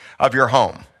leader of your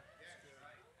home.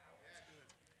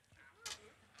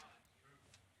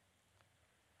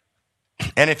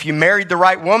 And if you married the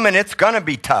right woman, it's going to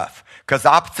be tough. Because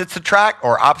opposites attract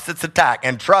or opposites attack.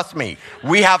 And trust me,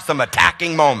 we have some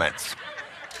attacking moments.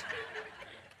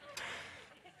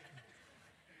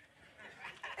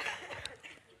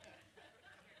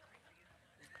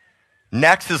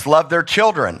 Next is love their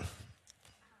children.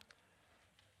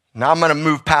 Now I'm going to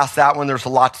move past that one. There's a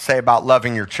lot to say about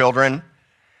loving your children.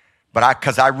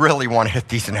 Because I really want to hit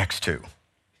these next two.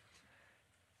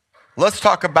 Let's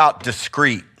talk about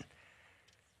discreet.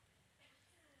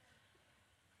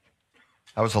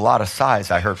 That was a lot of sighs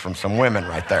I heard from some women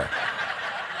right there.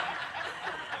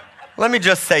 Let me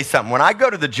just say something. When I go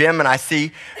to the gym and I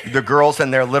see the girls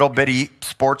in their little bitty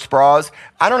sports bras,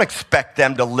 I don't expect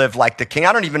them to live like the king.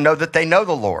 I don't even know that they know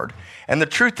the Lord. And the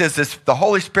truth is, if the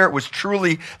Holy Spirit was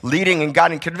truly leading and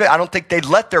guiding, I don't think they'd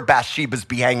let their Bathshebas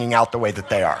be hanging out the way that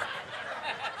they are.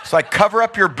 It's like, cover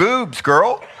up your boobs,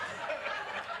 girl.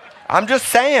 I'm just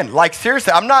saying, like,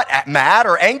 seriously, I'm not mad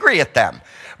or angry at them.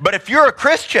 But if you're a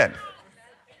Christian,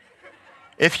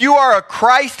 if you are a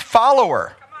Christ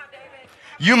follower,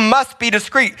 you must be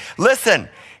discreet. Listen,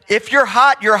 if you're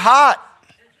hot, you're hot.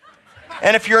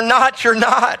 And if you're not, you're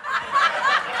not.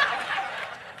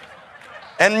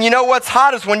 And you know what's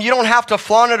hot is when you don't have to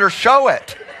flaunt it or show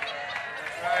it.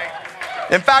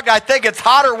 In fact, I think it's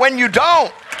hotter when you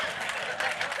don't.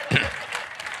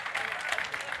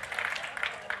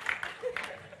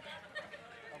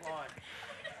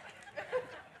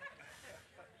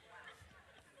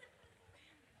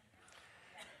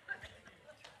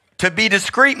 To be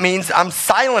discreet means I'm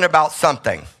silent about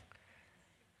something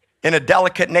in a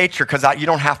delicate nature because you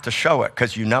don't have to show it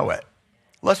because you know it.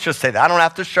 Let's just say that. I don't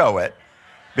have to show it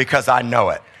because I know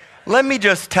it. Let me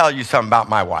just tell you something about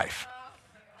my wife.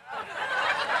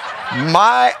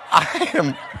 I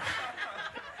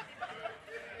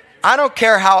don't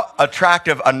care how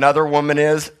attractive another woman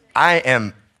is.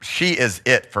 She is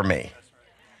it for me.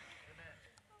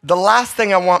 The last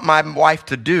thing I want my wife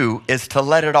to do is to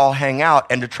let it all hang out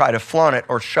and to try to flaunt it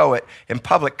or show it in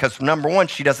public because, number one,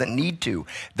 she doesn't need to.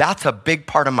 That's a big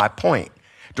part of my point.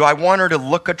 Do I want her to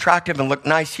look attractive and look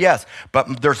nice? Yes,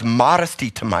 but there's modesty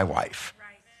to my wife,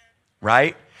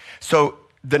 right? So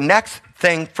the next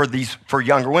thing for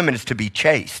younger women is to be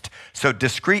chaste. So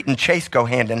discreet and chaste go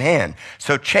hand in hand.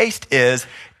 So chaste is,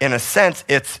 in a sense,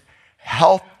 it's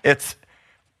health. It's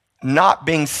not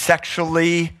being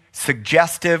sexually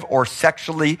suggestive or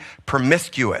sexually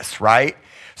promiscuous, right?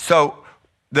 So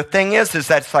the thing is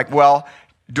that it's like, well,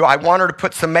 do I want her to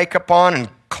put some makeup on and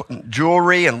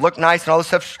jewelry and look nice and all this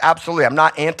stuff? Absolutely. I'm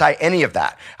not anti any of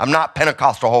that. I'm not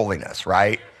Pentecostal holiness,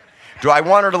 right? Do I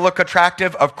want her to look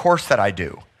attractive? Of course that I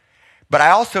do. But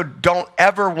I also don't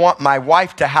ever want my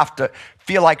wife to have to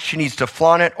feel like she needs to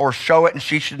flaunt it or show it, and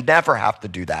she should never have to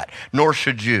do that, nor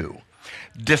should you.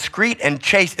 Discreet and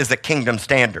chaste is a kingdom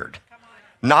standard.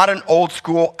 Not an old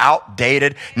school,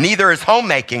 outdated. Neither is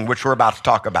homemaking, which we're about to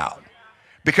talk about.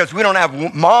 Because we don't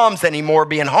have moms anymore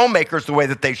being homemakers the way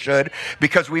that they should,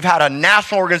 because we've had a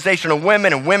national organization of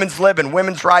women and women's lib and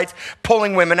women's rights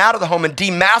pulling women out of the home and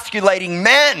demasculating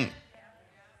men.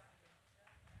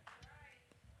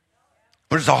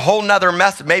 There's a whole nother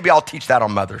mess. Maybe I'll teach that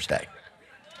on Mother's Day.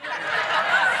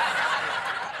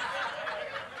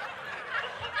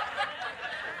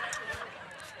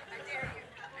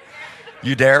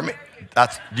 You dare me?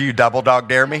 Do you double dog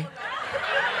dare me?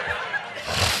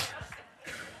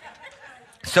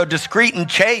 So discreet and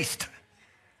chaste.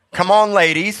 Come on,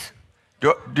 ladies.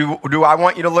 Do I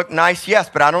want you to look nice? Yes,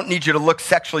 but I don't need you to look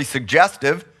sexually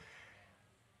suggestive.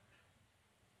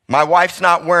 My wife's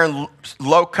not wearing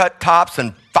low-cut tops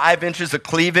and 5 inches of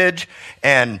cleavage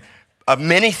and a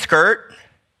mini skirt.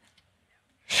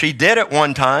 She did at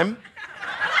one time.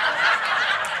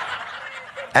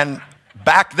 And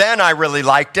back then, I really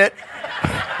liked it.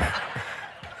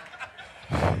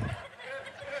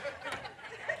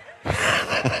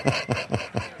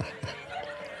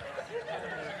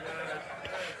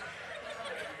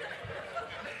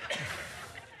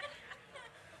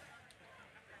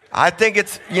 I think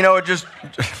it's, it just,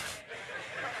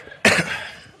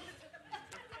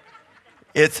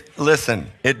 listen,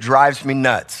 it drives me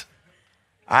nuts.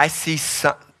 I see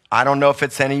some, I don't know if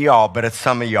it's any of y'all, but it's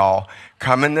some of y'all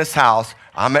come in this house.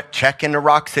 Check into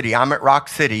Rock City. I'm at Rock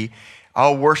City.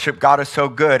 Oh, worship, God is so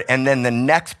good. And then the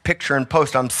next picture and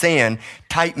post I'm seeing,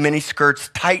 tight mini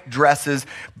skirts, tight dresses,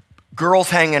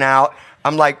 girls hanging out.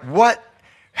 I'm like, what?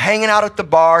 Hanging out at the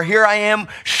bar. Here I am.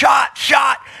 Shot,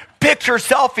 picture,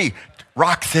 selfie.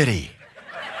 Rock City.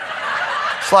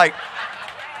 It's like,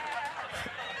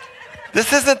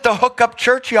 this isn't the hookup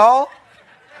church, y'all.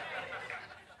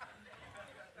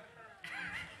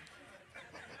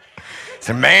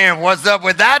 So, man, what's up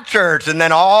with that church? And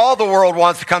then all the world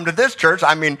wants to come to this church.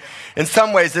 I mean, in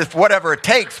some ways, it's whatever it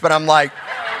takes, but I'm like,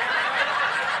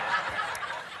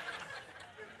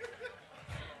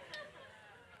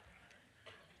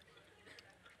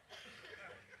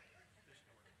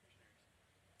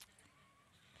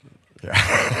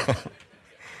 yeah.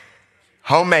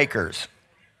 Homemakers.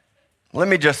 Let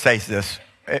me just say this.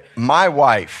 My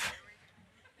wife,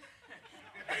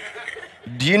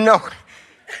 do you know,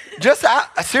 just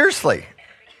seriously,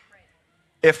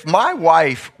 if my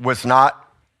wife was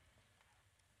not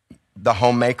the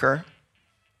homemaker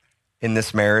in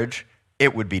this marriage,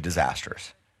 it would be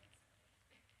disastrous.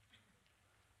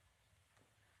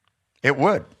 It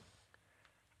would.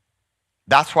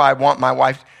 That's why I want my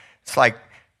wife. It's like,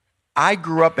 I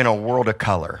grew up in a world of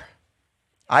color.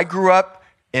 I grew up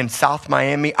in South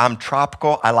Miami. I'm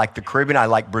tropical. I like the Caribbean. I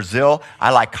like Brazil.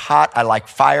 I like hot. I like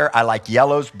fire. I like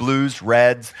yellows, blues,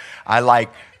 reds. I like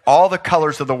all the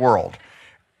colors of the world.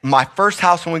 My first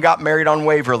house when we got married on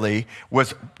Waverly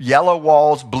was yellow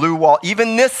walls, blue wall.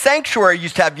 Even this sanctuary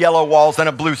used to have yellow walls and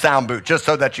a blue sound booth, just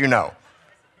so that you know.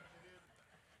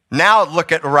 Now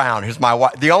look at around. Here's my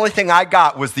wife. The only thing I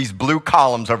got was these blue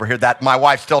columns over here that my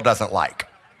wife still doesn't like.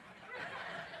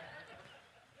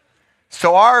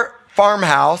 So our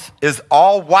farmhouse is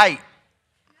all white.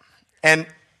 And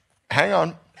hang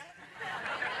on.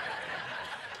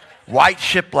 White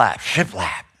shiplap.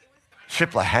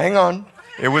 Hang on.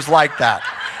 It was like that.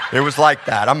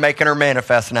 I'm making her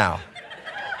manifest now.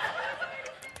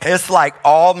 It's like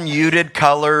all muted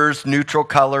colors, neutral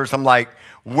colors. I'm like,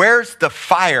 where's the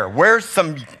fire? Where's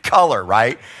some color,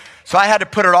 right? So I had to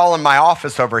put it all in my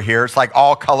office over here. It's like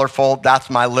all colorful. That's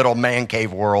my little man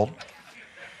cave world.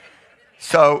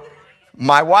 So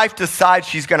my wife decides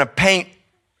she's going to paint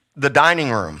the dining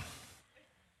room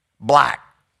black.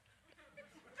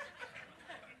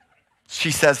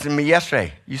 She says to me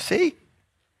yesterday, you see,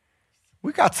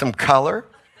 we got some color.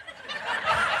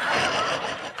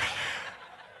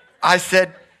 I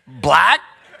said, black?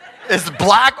 Is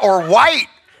black or white?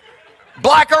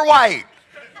 Black or white?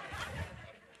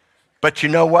 But you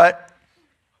know what?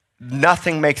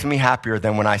 Nothing makes me happier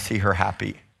than when I see her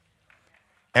happy.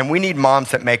 And we need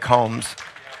moms that make homes.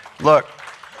 Look,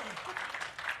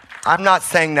 I'm not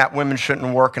saying that women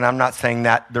shouldn't work, and I'm not saying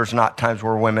that there's not times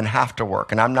where women have to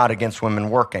work, and I'm not against women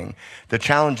working. The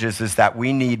challenge is that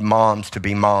we need moms to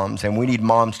be moms, and we need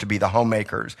moms to be the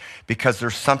homemakers, because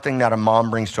there's something that a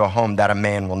mom brings to a home that a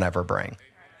man will never bring.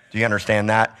 Do you understand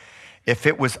that? If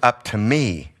it was up to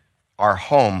me, our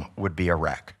home would be a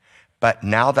wreck. But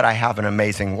now that I have an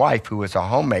amazing wife who is a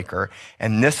homemaker,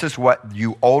 and this is what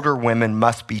you older women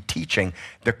must be teaching.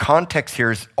 The context here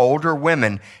is older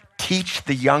women teach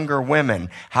the younger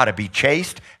women how to be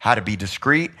chaste, how to be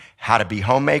discreet, how to be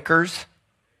homemakers,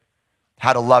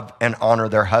 how to love and honor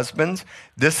their husbands.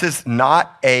 This is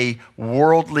not a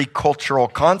worldly cultural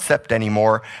concept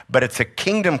anymore, but it's a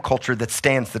kingdom culture that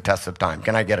stands the test of time.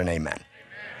 Can I get an amen?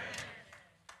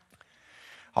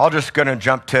 I'm just going to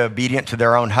jump to obedient to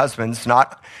their own husbands.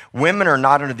 Women are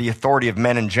not under the authority of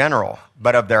men in general,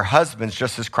 but of their husbands,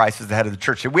 just as Christ is the head of the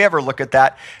church. Did we ever look at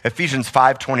that? Ephesians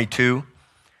 5:22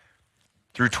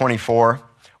 through 24.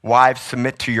 Wives,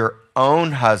 submit to your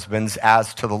own husbands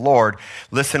as to the Lord.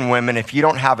 Listen, women, if you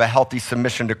don't have a healthy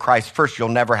submission to Christ first, you'll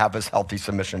never have a healthy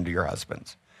submission to your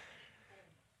husbands.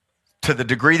 To the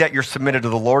degree that you're submitted to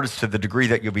the Lord is to the degree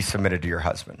that you'll be submitted to your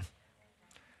husband,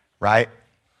 right?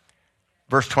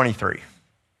 Verse 23,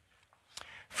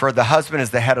 for the husband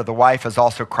is the head of the wife, as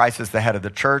also Christ is the head of the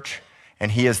church,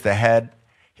 and he is the head,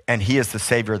 and he is the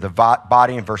savior of the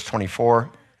body, in verse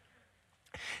 24.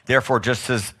 Therefore, just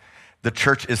as the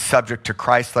church is subject to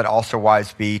Christ, let also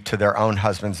wives be to their own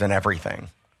husbands in everything.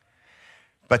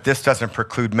 But this doesn't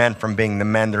preclude men from being the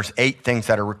men. There's 8 things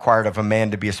that are required of a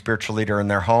man to be a spiritual leader in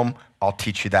their home. I'll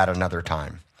teach you that another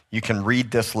time. You can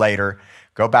read this later.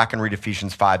 Go back and read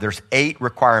Ephesians 5. There's 8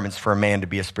 requirements for a man to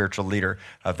be a spiritual leader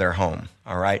of their home,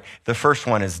 all right? The first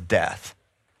one is death.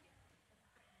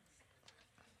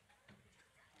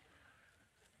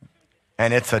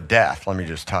 And it's a death. Let me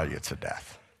just tell you, it's a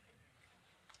death.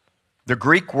 The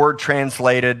Greek word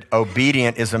translated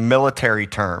obedient is a military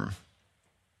term.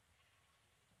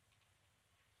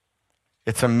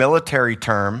 It's a military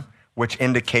term which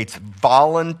indicates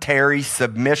voluntary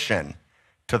submission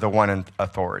to the one in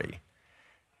authority.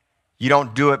 You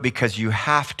don't do it because you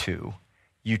have to.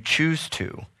 You choose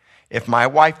to. If my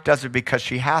wife does it because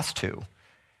she has to,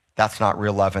 that's not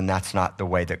real love, and that's not the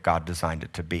way that God designed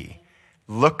it to be.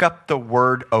 Look up the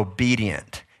word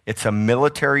obedient. It's a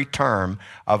military term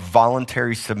of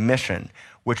voluntary submission,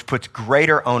 which puts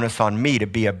greater onus on me to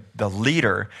be the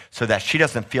leader so that she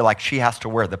doesn't feel like she has to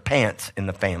wear the pants in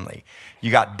the family. You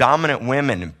got dominant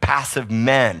women and passive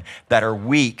men that are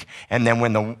weak, and then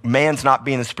when the man's not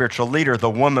being the spiritual leader, the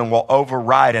woman will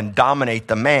override and dominate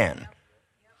the man.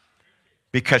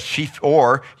 Because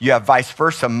or you have vice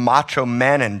versa, macho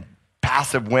men and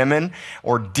passive women,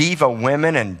 or diva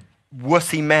women and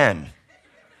wussy men.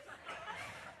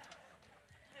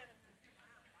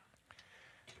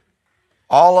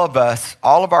 All of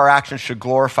our actions should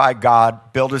glorify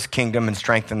God, build his kingdom, and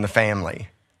strengthen the family.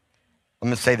 Let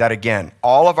me say that again.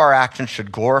 All of our actions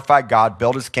should glorify God,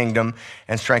 build his kingdom,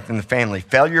 and strengthen the family.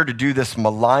 Failure to do this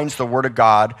maligns the word of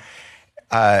God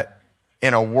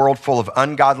in a world full of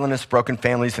ungodliness, broken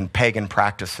families, and pagan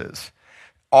practices.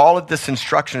 All of this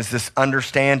instruction is this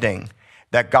understanding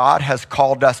that God has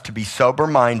called us to be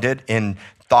sober-minded in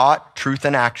thought, truth,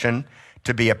 and action,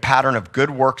 to be a pattern of good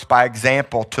works by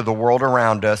example to the world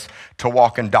around us, to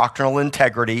walk in doctrinal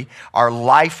integrity. Our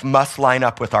life must line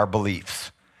up with our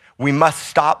beliefs. We must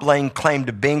stop laying claim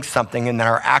to being something and that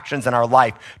our actions and our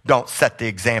life don't set the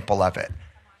example of it.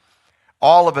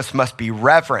 All of us must be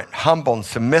reverent, humble, and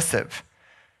submissive,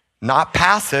 not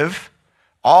passive.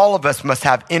 All of us must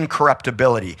have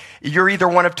incorruptibility. You're either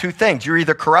one of two things. You're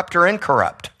either corrupt or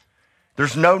incorrupt.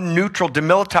 There's no neutral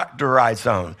demilitarized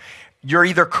zone. You're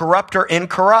either corrupt or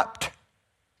incorrupt.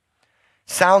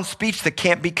 Sound speech that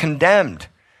can't be condemned.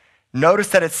 Notice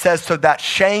that it says, so that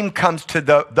shame comes to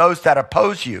those that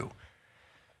oppose you.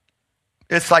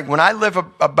 It's like when I live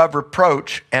above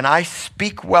reproach and I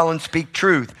speak well and speak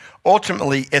truth,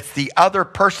 ultimately it's the other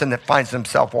person that finds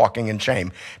themselves walking in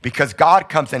shame because God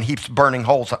comes and heaps burning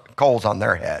coals on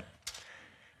their head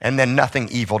and then nothing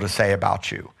evil to say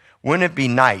about you. Wouldn't it be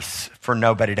nice for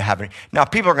nobody to have any? Now,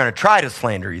 people are going to try to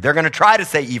slander you. They're going to try to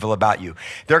say evil about you.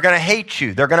 They're going to hate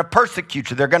you. They're going to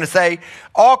persecute you. They're going to say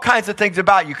all kinds of things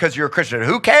about you because you're a Christian.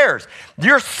 Who cares?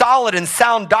 You're solid in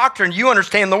sound doctrine. You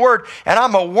understand the word, and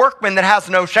I'm a workman that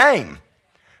has no shame.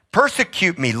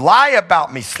 Persecute me, lie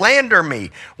about me, slander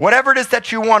me, whatever it is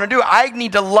that you want to do. I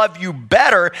need to love you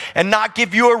better and not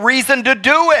give you a reason to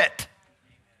do it.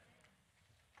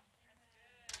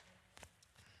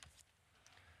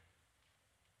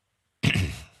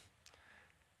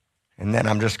 And then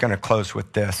I'm just going to close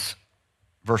with this.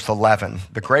 Verse 11,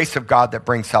 the grace of God that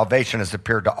brings salvation has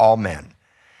appeared to all men.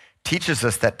 Teaches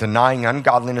us that denying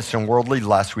ungodliness and worldly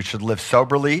lust, we should live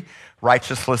soberly,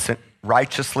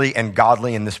 righteously, and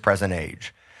godly in this present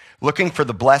age, looking for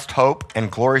the blessed hope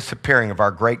and glorious appearing of our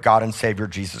great God and Savior,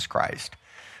 Jesus Christ,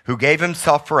 who gave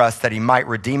himself for us that he might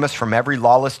redeem us from every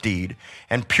lawless deed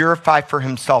and purify for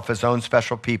himself his own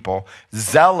special people,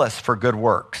 zealous for good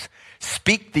works.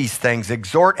 Speak these things,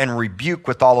 exhort and rebuke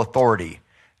with all authority,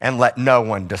 and let no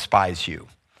one despise you.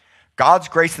 God's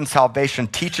grace and salvation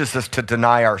teaches us to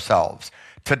deny ourselves.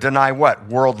 To deny what?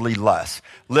 Worldly lust.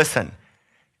 Listen,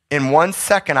 in 1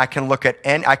 second, I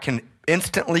can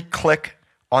instantly click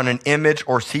on an image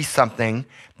or see something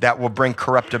that will bring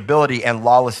corruptibility and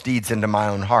lawless deeds into my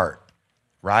own heart,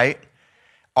 right?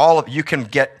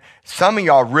 Some of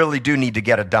y'all really do need to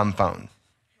get a dumb phone.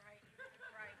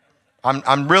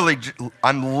 I'm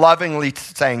lovingly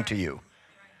saying to you,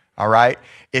 all right?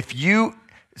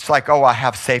 It's like, I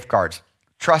have safeguards.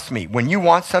 Trust me, when you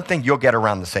want something, you'll get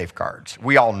around the safeguards.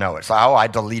 We all know it. It's like, I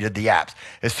deleted the apps.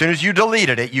 As soon as you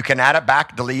deleted it, you can add it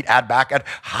back, delete, add back,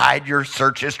 hide your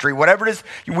search history, whatever it is.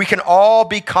 We can all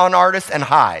be con artists and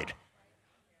hide.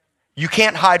 You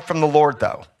can't hide from the Lord,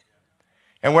 though.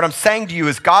 And what I'm saying to you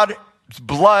is God's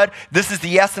blood, this is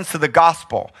the essence of the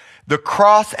gospel. The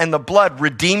cross and the blood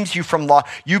redeems you from law.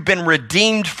 You've been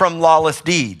redeemed from lawless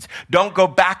deeds. Don't go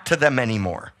back to them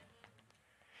anymore.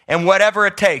 And whatever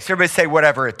it takes. Everybody say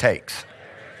whatever it takes.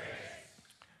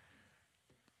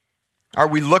 Are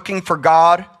we looking for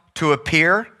God to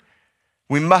appear?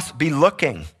 We must be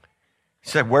looking. You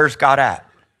said, where's God at?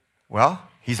 Well,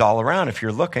 he's all around if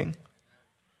you're looking.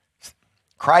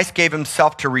 Christ gave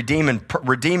himself to redeem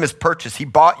his purchase. He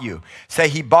bought you. Say,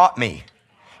 he bought me.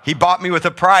 He bought me with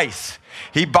a price.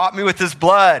 He bought me with his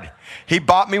blood. He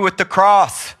bought me with the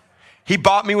cross. He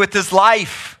bought me with his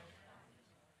life.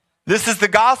 This is the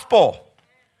gospel.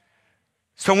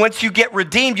 So once you get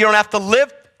redeemed, you don't have to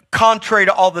live contrary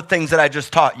to all the things that I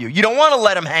just taught you. You don't want to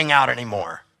let him hang out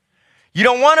anymore. You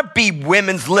don't want to be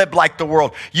women's lib like the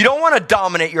world. You don't want to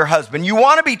dominate your husband. You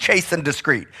want to be chaste and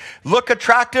discreet. Look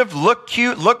attractive, look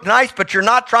cute, look nice, but you're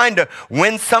not trying to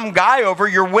win some guy over.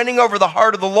 You're winning over the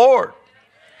heart of the Lord.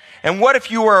 And what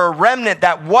if you were a remnant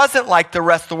that wasn't like the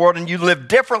rest of the world and you lived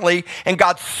differently and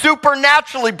God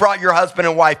supernaturally brought your husband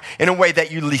and wife in a way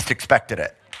that you least expected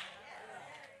it?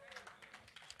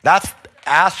 That's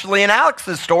Ashley and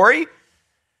Alex's story.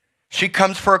 She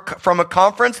comes from a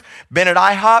conference, been at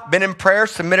IHOP, been in prayer,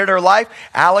 submitted her life.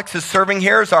 Alex is serving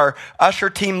here as our usher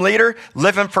team leader,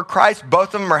 living for Christ.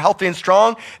 Both of them are healthy and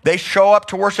strong. They show up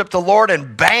to worship the Lord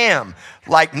and bam,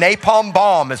 like napalm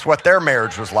bomb is what their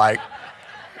marriage was like.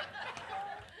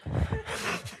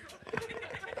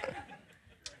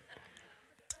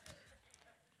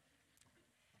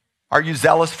 Are you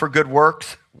zealous for good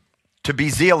works? To be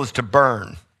zeal is to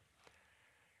burn.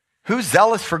 Who's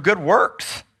zealous for good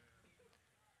works?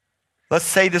 Let's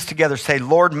say this together. Say,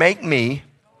 Lord, make me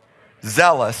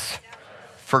zealous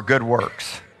for good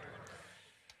works.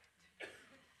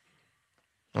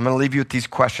 I'm going to leave you with these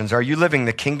questions. Are you living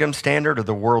the kingdom standard or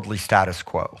the worldly status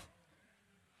quo?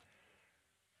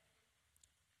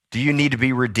 Do you need to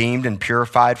be redeemed and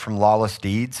purified from lawless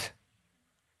deeds?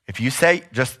 If you say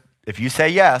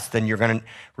yes, then you're going to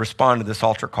respond to this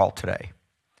altar call today.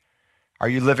 Are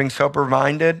you living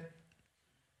sober-minded?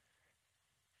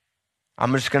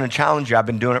 I'm just going to challenge you. I've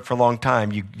been doing it for a long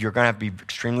time. You're going to have to be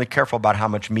extremely careful about how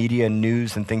much media and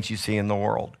news and things you see in the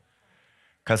world,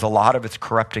 because a lot of it's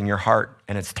corrupting your heart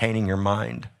and it's tainting your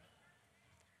mind.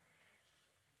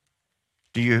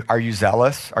 Are you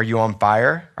zealous? Are you on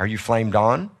fire? Are you flamed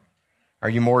on? Are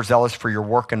you more zealous for your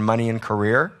work and money and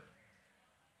career?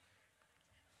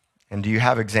 And do you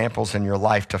have examples in your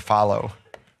life to follow?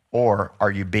 Or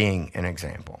are you being an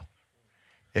example?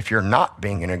 If you're not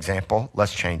being an example,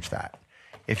 let's change that.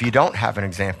 If you don't have an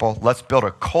example, let's build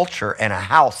a culture and a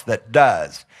house that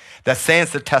does, that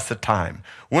stands the test of time.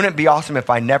 Wouldn't it be awesome if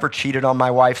I never cheated on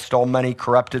my wife, stole money,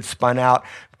 corrupted, spun out,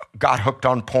 got hooked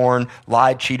on porn,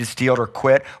 lied, cheated, stealed, or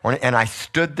quit, and I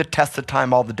stood the test of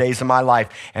time all the days of my life.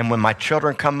 And when my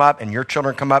children come up and your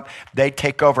children come up, they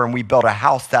take over and we build a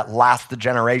house that lasts the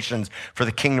generations for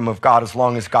the kingdom of God as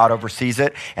long as God oversees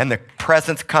it. And the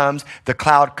presence comes, the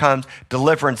cloud comes,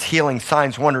 deliverance, healing,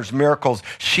 signs, wonders, miracles,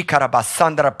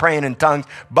 shikarabasandara, praying in tongues,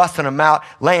 busting them out,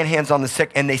 laying hands on the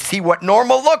sick, and they see what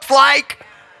normal looks like.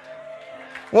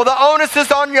 Well, the onus is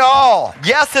on y'all.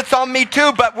 Yes, it's on me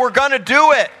too, but we're going to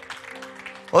do it.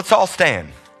 Let's all stand.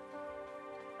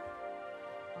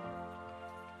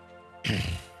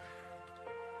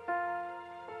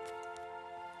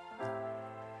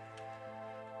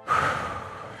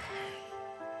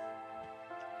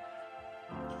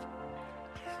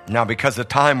 Now, because of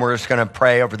time, we're just going to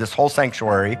pray over this whole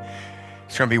sanctuary.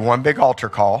 It's going to be one big altar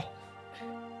call.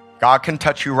 God can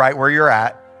touch you right where you're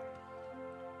at.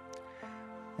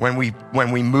 When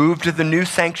we move to the new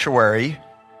sanctuary,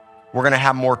 we're going to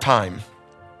have more time.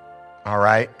 All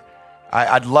right?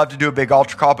 I'd love to do a big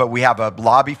altar call, but we have a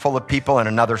lobby full of people and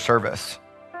another service.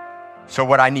 So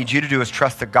what I need you to do is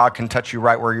trust that God can touch you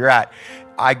right where you're at.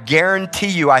 I guarantee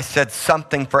you I said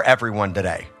something for everyone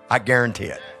today. I guarantee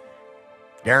it.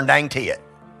 Guarantee it.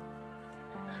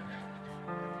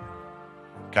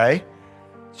 Okay?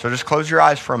 So just close your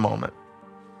eyes for a moment.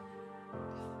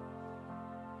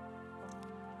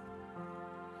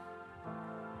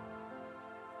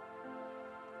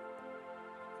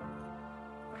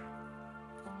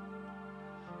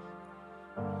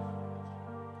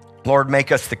 Lord,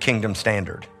 make us the kingdom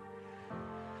standard.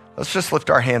 Let's just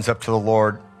lift our hands up to the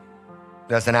Lord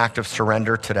as an act of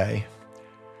surrender today.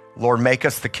 Lord, make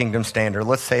us the kingdom standard.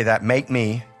 Let's say that. Make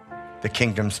me the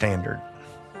kingdom standard.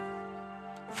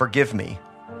 Forgive me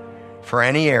for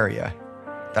any area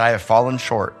that I have fallen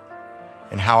short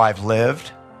in how I've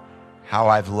lived, how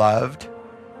I've loved,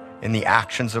 in the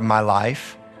actions of my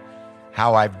life,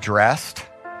 how I've dressed,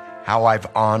 how I've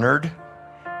honored,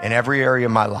 in every area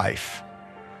of my life.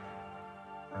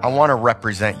 I want to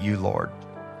represent you, Lord.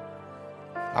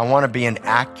 I want to be an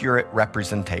accurate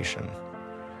representation.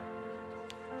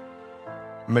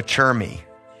 Mature me.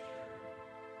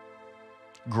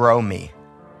 Grow me.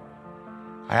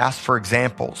 I ask for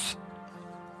examples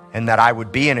and that I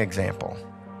would be an example.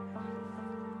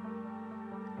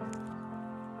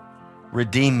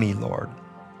 Redeem me, Lord,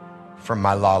 from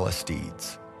my lawless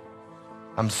deeds.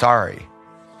 I'm sorry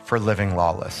for living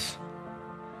lawless,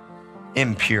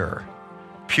 impure.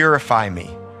 Purify me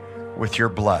with your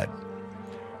blood.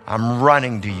 I'm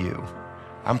running to you.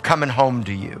 I'm coming home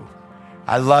to you.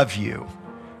 I love you.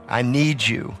 I need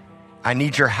you. I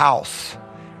need your house.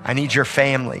 I need your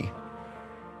family.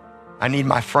 I need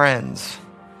my friends.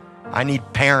 I need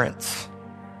parents.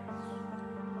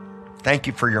 Thank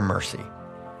you for your mercy.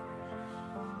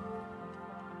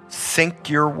 Sink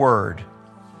your word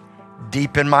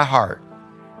deep in my heart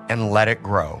and let it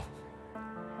grow.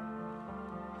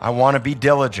 I want to be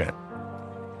diligent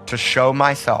to show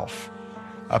myself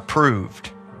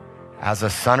approved as a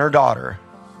son or daughter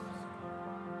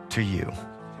to you.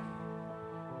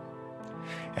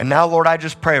 And now, Lord, I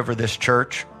just pray over this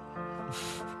church.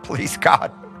 Please,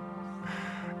 God.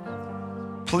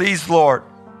 Please, Lord,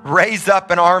 raise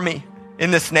up an army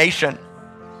in this nation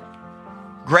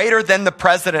greater than the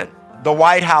president, the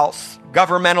White House,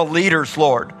 governmental leaders,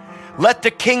 Lord. Let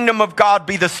the kingdom of God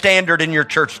be the standard in your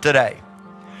church today.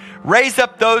 Raise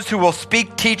up those who will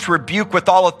speak, teach, rebuke with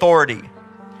all authority.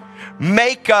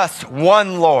 Make us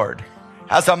one, Lord,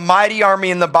 as a mighty army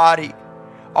in the body,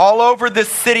 all over this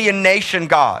city and nation,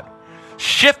 God.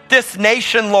 Shift this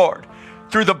nation, Lord,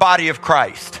 through the body of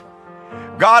Christ.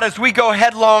 God, as we go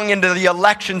headlong into the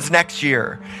elections next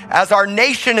year, as our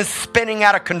nation is spinning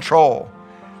out of control,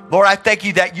 Lord, I thank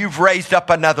you that you've raised up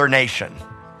another nation.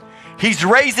 He's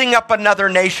raising up another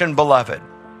nation, beloved.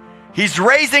 He's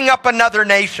raising up another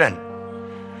nation.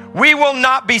 We will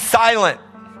not be silent.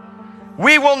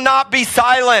 We will not be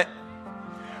silent.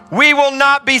 We will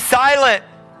not be silent.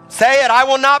 Say it, I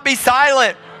will not be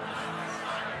silent.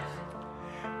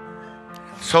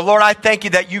 So, Lord, I thank you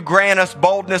that you grant us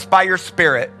boldness by your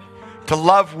Spirit to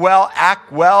love well,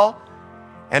 act well,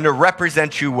 and to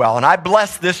represent you well. And I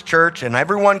bless this church and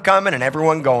everyone coming and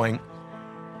everyone going.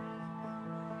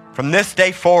 From this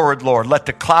day forward, Lord, let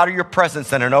the cloud of your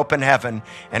presence and an open heaven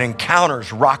and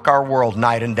encounters rock our world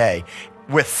night and day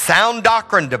with sound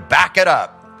doctrine to back it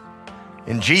up.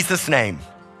 In Jesus' name,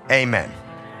 amen.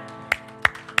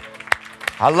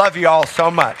 I love you all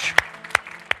so much.